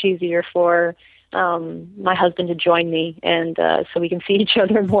be much easier for my husband to join me, and so we can see each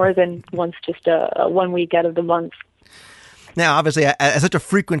other more than once, just 1 week out of the month. Now, obviously, as such a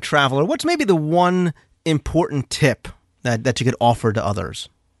frequent traveler, what's maybe the one important tip that you could offer to others?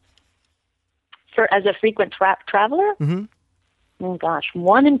 As a frequent traveler? Mm-hmm. Oh, gosh,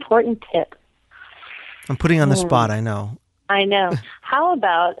 one important tip. I'm putting you on the spot, I know. I know. How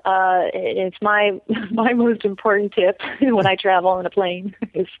about it's my most important tip when I travel on a plane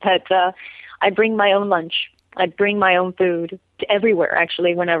is that I bring my own lunch. I bring my own food to everywhere,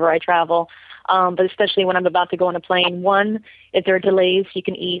 actually, whenever I travel, but especially when I'm about to go on a plane. One, if there are delays, you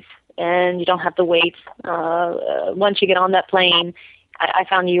can eat, and you don't have to wait. Once you get on that plane, I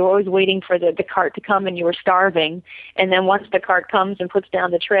found you were always waiting for the cart to come, and you were starving. And then once the cart comes and puts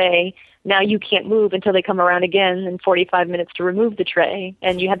down the tray, now you can't move until they come around again in 45 minutes to remove the tray.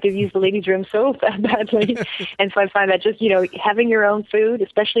 And you have to use the ladies' room so badly. And so I find that just, having your own food,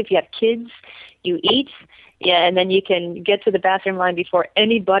 especially if you have kids, you eat, and then you can get to the bathroom line before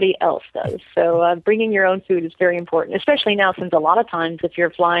anybody else does. So bringing your own food is very important, especially now since a lot of times if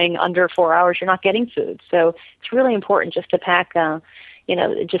you're flying under 4 hours, you're not getting food. So it's really important just to pack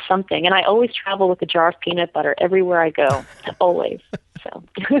just something. And I always travel with a jar of peanut butter everywhere I go, always. So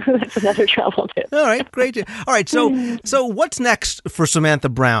that's another travel tip. All right, great. All right, so what's next for Samantha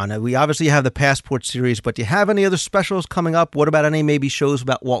Brown? We obviously have the Passport series, but do you have any other specials coming up? What about any maybe shows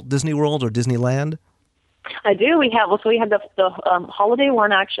about Walt Disney World or Disneyland? I do. We have the holiday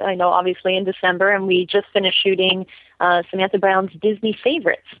one, actually, I know, obviously in December, and we just finished shooting Samantha Brown's Disney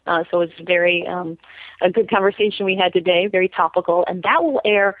favorites. So it's very a good conversation we had today, very topical, and that will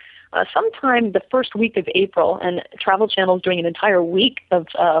air sometime the first week of April, and Travel Channel is doing an entire week of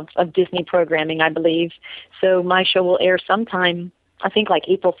Disney programming, I believe. So my show will air sometime, I think like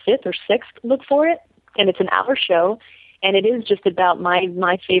April 5th or 6th, look for it, and it's an hour show. And it is just about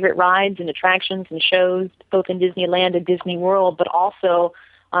my favorite rides and attractions and shows, both in Disneyland and Disney World, but also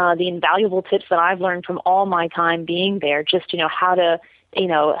the invaluable tips that I've learned from all my time being there. Just how to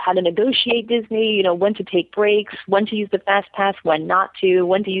negotiate Disney, when to take breaks, when to use the fast pass, when not to,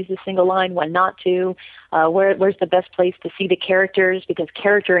 when to use the single line, when not to, where's the best place to see the characters, because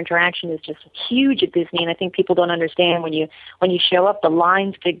character interaction is just huge at Disney, and I think people don't understand when you show up, the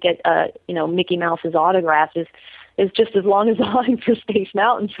lines to get Mickey Mouse's autograph is just as long as the line for Space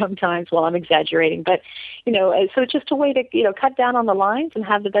Mountain sometimes. Well, I'm exaggerating, but so it's just a way to cut down on the lines and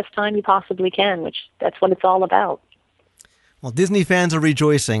have the best time you possibly can, which that's what it's all about. Well, Disney fans are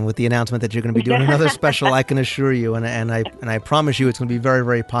rejoicing with the announcement that you're going to be doing another special, I can assure you, and I promise you it's going to be very,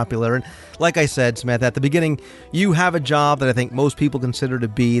 very popular. And like I said, Samantha, at the beginning, you have a job that I think most people consider to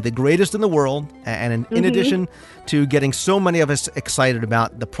be the greatest in the world, and in addition to getting so many of us excited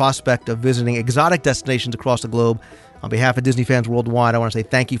about the prospect of visiting exotic destinations across the globe, on behalf of Disney fans worldwide, I want to say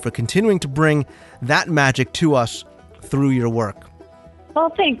thank you for continuing to bring that magic to us through your work. Well,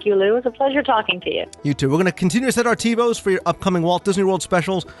 thank you, Lou. It was a pleasure talking to you. You too. We're going to continue to set our TiVos for your upcoming Walt Disney World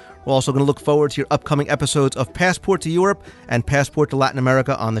specials. We're also going to look forward to your upcoming episodes of Passport to Europe and Passport to Latin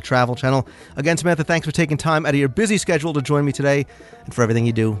America on the Travel Channel. Again, Samantha, thanks for taking time out of your busy schedule to join me today and for everything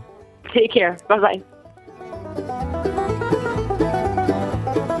you do. Take care. Bye-bye.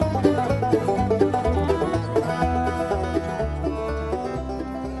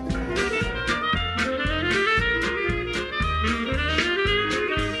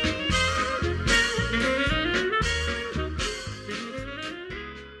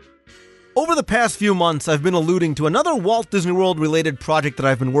 Over the past few months, I've been alluding to another Walt Disney World related project that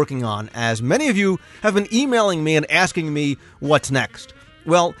I've been working on, as many of you have been emailing me and asking me what's next.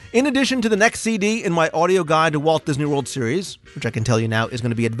 Well, in addition to the next CD in my audio guide to Walt Disney World series, which I can tell you now is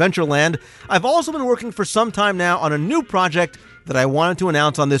going to be Adventureland, I've also been working for some time now on a new project that I wanted to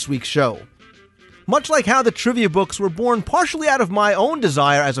announce on this week's show. Much like how the trivia books were born partially out of my own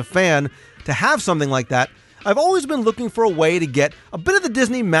desire as a fan to have something like that, I've always been looking for a way to get a bit of the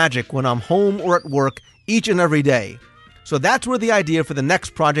Disney magic when I'm home or at work each and every day. So that's where the idea for the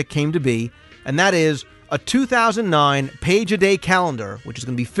next project came to be, and that is a 2009 page-a-day calendar, which is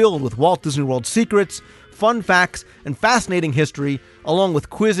going to be filled with Walt Disney World secrets, fun facts, and fascinating history, along with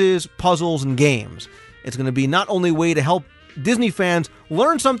quizzes, puzzles, and games. It's going to be not only a way to help Disney fans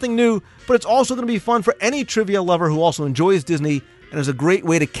learn something new, but it's also going to be fun for any trivia lover who also enjoys Disney, and is a great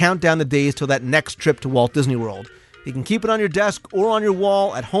way to count down the days till that next trip to Walt Disney World. You can keep it on your desk or on your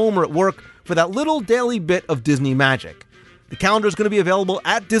wall, at home or at work, for that little daily bit of Disney magic. The calendar is going to be available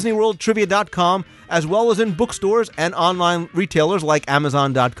at DisneyWorldTrivia.com, as well as in bookstores and online retailers like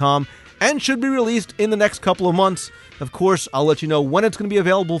Amazon.com, and should be released in the next couple of months. Of course, I'll let you know when it's going to be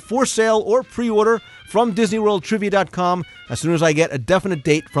available for sale or pre-order from DisneyWorldTrivia.com as soon as I get a definite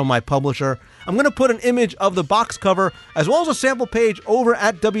date from my publisher. I'm going to put an image of the box cover as well as a sample page over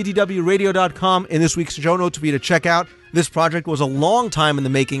at WDWRadio.com in this week's show notes for you to check out. This project was a long time in the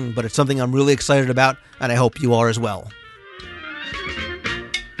making, but it's something I'm really excited about, and I hope you are as well.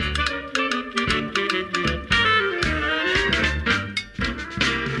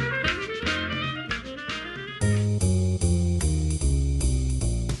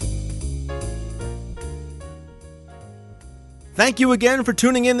 Thank you again for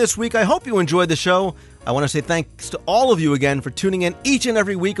tuning in this week. I hope you enjoyed the show. I want to say thanks to all of you again for tuning in each and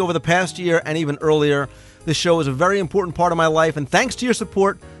every week over the past year and even earlier. This show is a very important part of my life, and thanks to your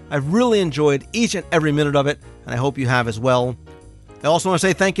support, I've really enjoyed each and every minute of it, and I hope you have as well. I also want to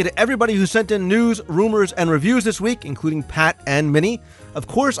say thank you to everybody who sent in news, rumors, and reviews this week, including Pat and Minnie. Of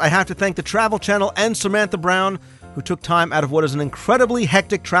course, I have to thank the Travel Channel and Samantha Brown, who took time out of what is an incredibly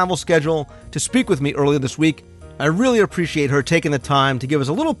hectic travel schedule to speak with me earlier this week. I really appreciate her taking the time to give us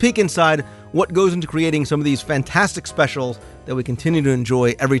a little peek inside what goes into creating some of these fantastic specials that we continue to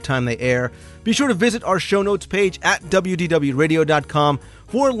enjoy every time they air. Be sure to visit our show notes page at WDWRadio.com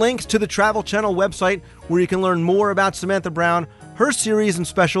for links to the Travel Channel website, where you can learn more about Samantha Brown, her series and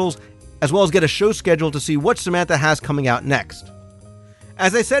specials, as well as get a show schedule to see what Samantha has coming out next.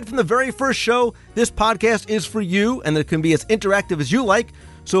 As I said from the very first show, this podcast is for you, and it can be as interactive as you like.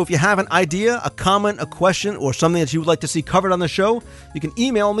 So if you have an idea, a comment, a question, or something that you would like to see covered on the show, you can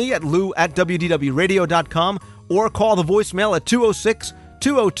email me at lou@wdwradio.com or call the voicemail at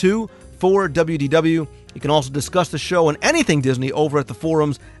 206-202-4WDW. You can also discuss the show and anything Disney over at the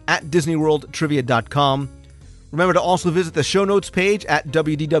forums at DisneyWorldTrivia.com. Remember to also visit the show notes page at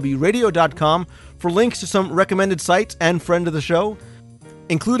WDWRadio.com for links to some recommended sites and friend of the show,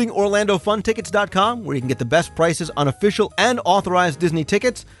 including OrlandoFunTickets.com, where you can get the best prices on official and authorized Disney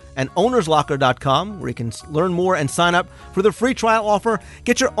tickets, and OwnersLocker.com, where you can learn more and sign up for the free trial offer.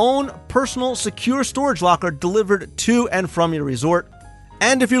 Get your own personal secure storage locker delivered to and from your resort.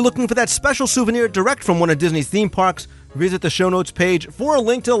 And if you're looking for that special souvenir direct from one of Disney's theme parks, visit the show notes page for a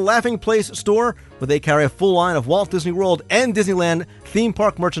link to the Laughing Place store, where they carry a full line of Walt Disney World and Disneyland theme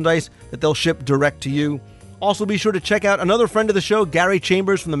park merchandise that they'll ship direct to you. Also, be sure to check out another friend of the show, Gary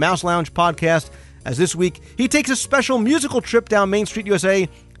Chambers from the Mouse Lounge podcast, as this week he takes a special musical trip down Main Street, USA,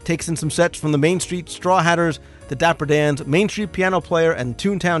 takes in some sets from the Main Street Straw Hatters, the Dapper Dans, Main Street Piano Player, and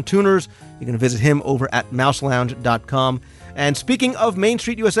Toontown Tuners. You can visit him over at mouselounge.com. And speaking of Main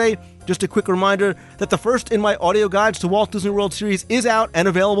Street USA, just a quick reminder that the first in my audio guides to Walt Disney World series is out and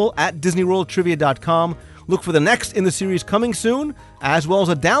available at DisneyWorldTrivia.com. Look for the next in the series coming soon, as well as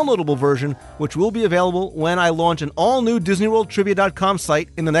a downloadable version, which will be available when I launch an all-new DisneyWorldTrivia.com site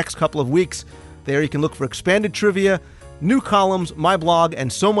in the next couple of weeks. There you can look for expanded trivia, new columns, my blog,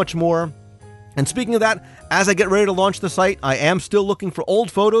 and so much more. And speaking of that, as I get ready to launch the site, I am still looking for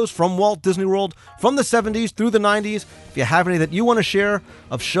old photos from Walt Disney World from the 70s through the 90s. If you have any that you want to share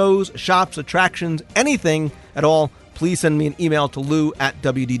of shows, shops, attractions, anything at all, please send me an email to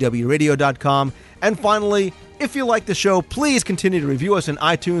lou@WDWRadio.com. And finally, if you like the show, please continue to review us in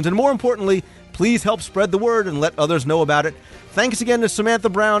iTunes, and more importantly, please help spread the word and let others know about it. Thanks again to Samantha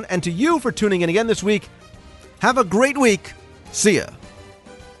Brown and to you for tuning in again this week. Have a great week. See ya.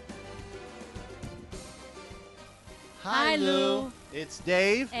 Hi, Lou. It's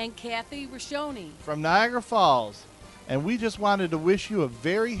Dave and Kathy Rashoni from Niagara Falls, and we just wanted to wish you a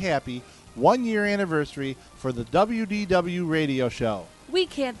very happy one-year anniversary for the WDW radio show. We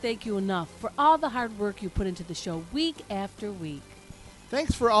can't thank you enough for all the hard work you put into the show week after week.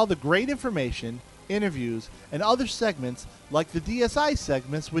 Thanks for all the great information, interviews, and other segments like the DSI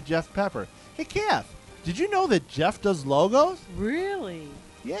segments with Jeff Pepper. Hey, Kath, did you know that Jeff does logos? Really?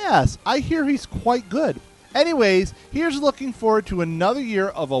 Yes, I hear he's quite good. Anyways, here's looking forward to another year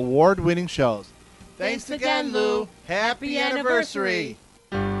of award-winning shows. Thanks again, Lou. Happy anniversary.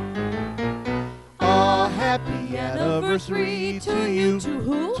 A happy anniversary to you. To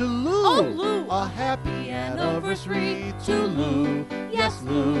who? To Lou. Oh, Lou. A happy anniversary to Lou. Yes,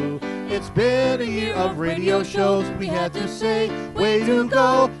 Lou. It's been a year of radio shows. We had to say, way to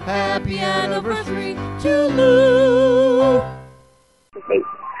go. Happy anniversary to Lou.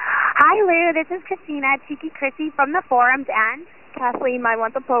 Hi, Lou. This is Christina, Cheeky Chrissy from the Forums, and Kathleen, my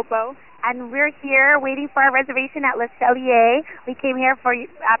Popo. And we're here waiting for our reservation at Le Cellier. We came here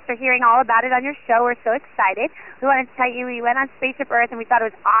after hearing all about it on your show. We're so excited. We wanted to tell you we went on Spaceship Earth and we thought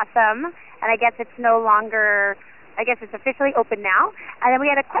it was awesome. And I guess it's no longer, I guess it's officially open now. And then we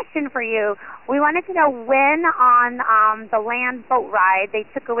had a question for you. We wanted to know when on the land boat ride they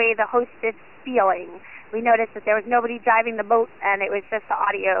took away the hostess feeling. We noticed that there was nobody driving the boat and it was just the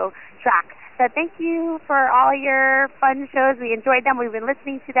audio track. So thank you for all your fun shows. We enjoyed them. We've been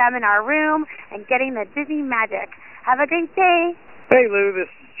listening to them in our room and getting the Disney magic. Have a great day. Hey, Lou, this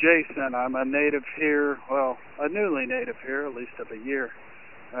is Jason. I'm a native here, well, a newly native here, at least of a year,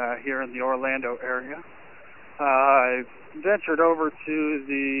 here in the Orlando area. I ventured over to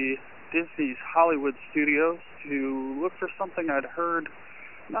the Disney's Hollywood Studios to look for something I'd heard.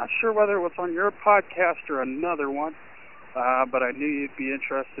 Not sure whether it was on your podcast or another one. But I knew you'd be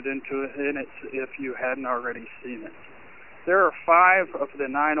interested in it if you hadn't already seen it. There are 5 of the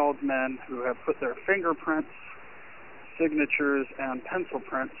 9 old men who have put their fingerprints, signatures, and pencil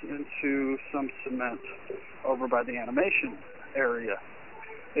prints into some cement over by the animation area.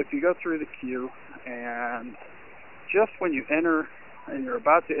 If you go through the queue, and just when you enter, and you're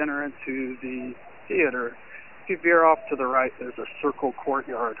about to enter into the theater, if you veer off to the right, there's a circle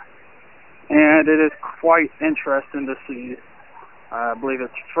courtyard. And it is quite interesting to see. I believe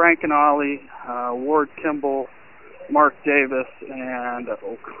it's Frank and Ollie, Ward Kimball, Mark Davis, and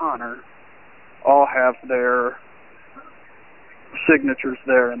O'Connor all have their signatures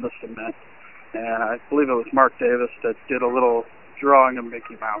there in the cement. And I believe it was Mark Davis that did a little drawing of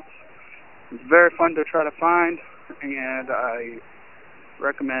Mickey Mouse. It's very fun to try to find, and I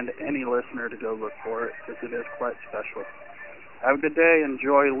recommend any listener to go look for it because it is quite special. Have a good day.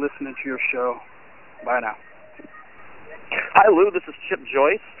 Enjoy listening to your show. Bye now. Hi, Lou. This is Chip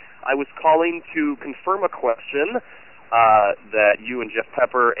Joyce. I was calling to confirm a question that you and Jeff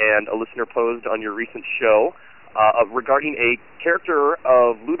Pepper and a listener posed on your recent show regarding a character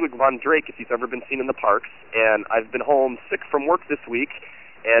of Ludwig von Drake, if he's ever been seen in the parks. And I've been home sick from work this week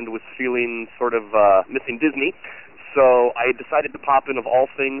and was feeling sort of missing Disney. So I decided to pop in, of all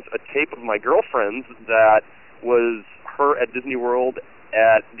things, a tape of my girlfriend's that was her at Disney World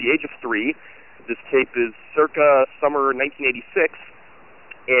at the age of 3. This tape is circa summer 1986,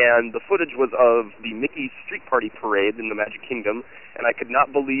 and the footage was of the Mickey Street Party Parade in the Magic Kingdom, and I could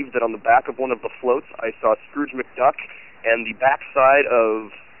not believe that on the back of one of the floats I saw Scrooge McDuck, and the backside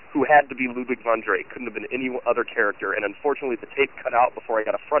of who had to be Ludwig von Drake. Couldn't have been any other character, and unfortunately the tape cut out before I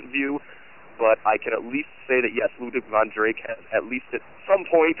got a front view, but I can at least say that yes, Ludwig von Drake has at least at some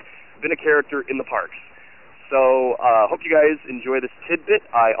point been a character in the parks. So, hope you guys enjoy this tidbit.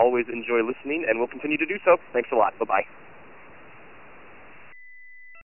 I always enjoy listening, and will continue to do so. Thanks a lot. Bye-bye.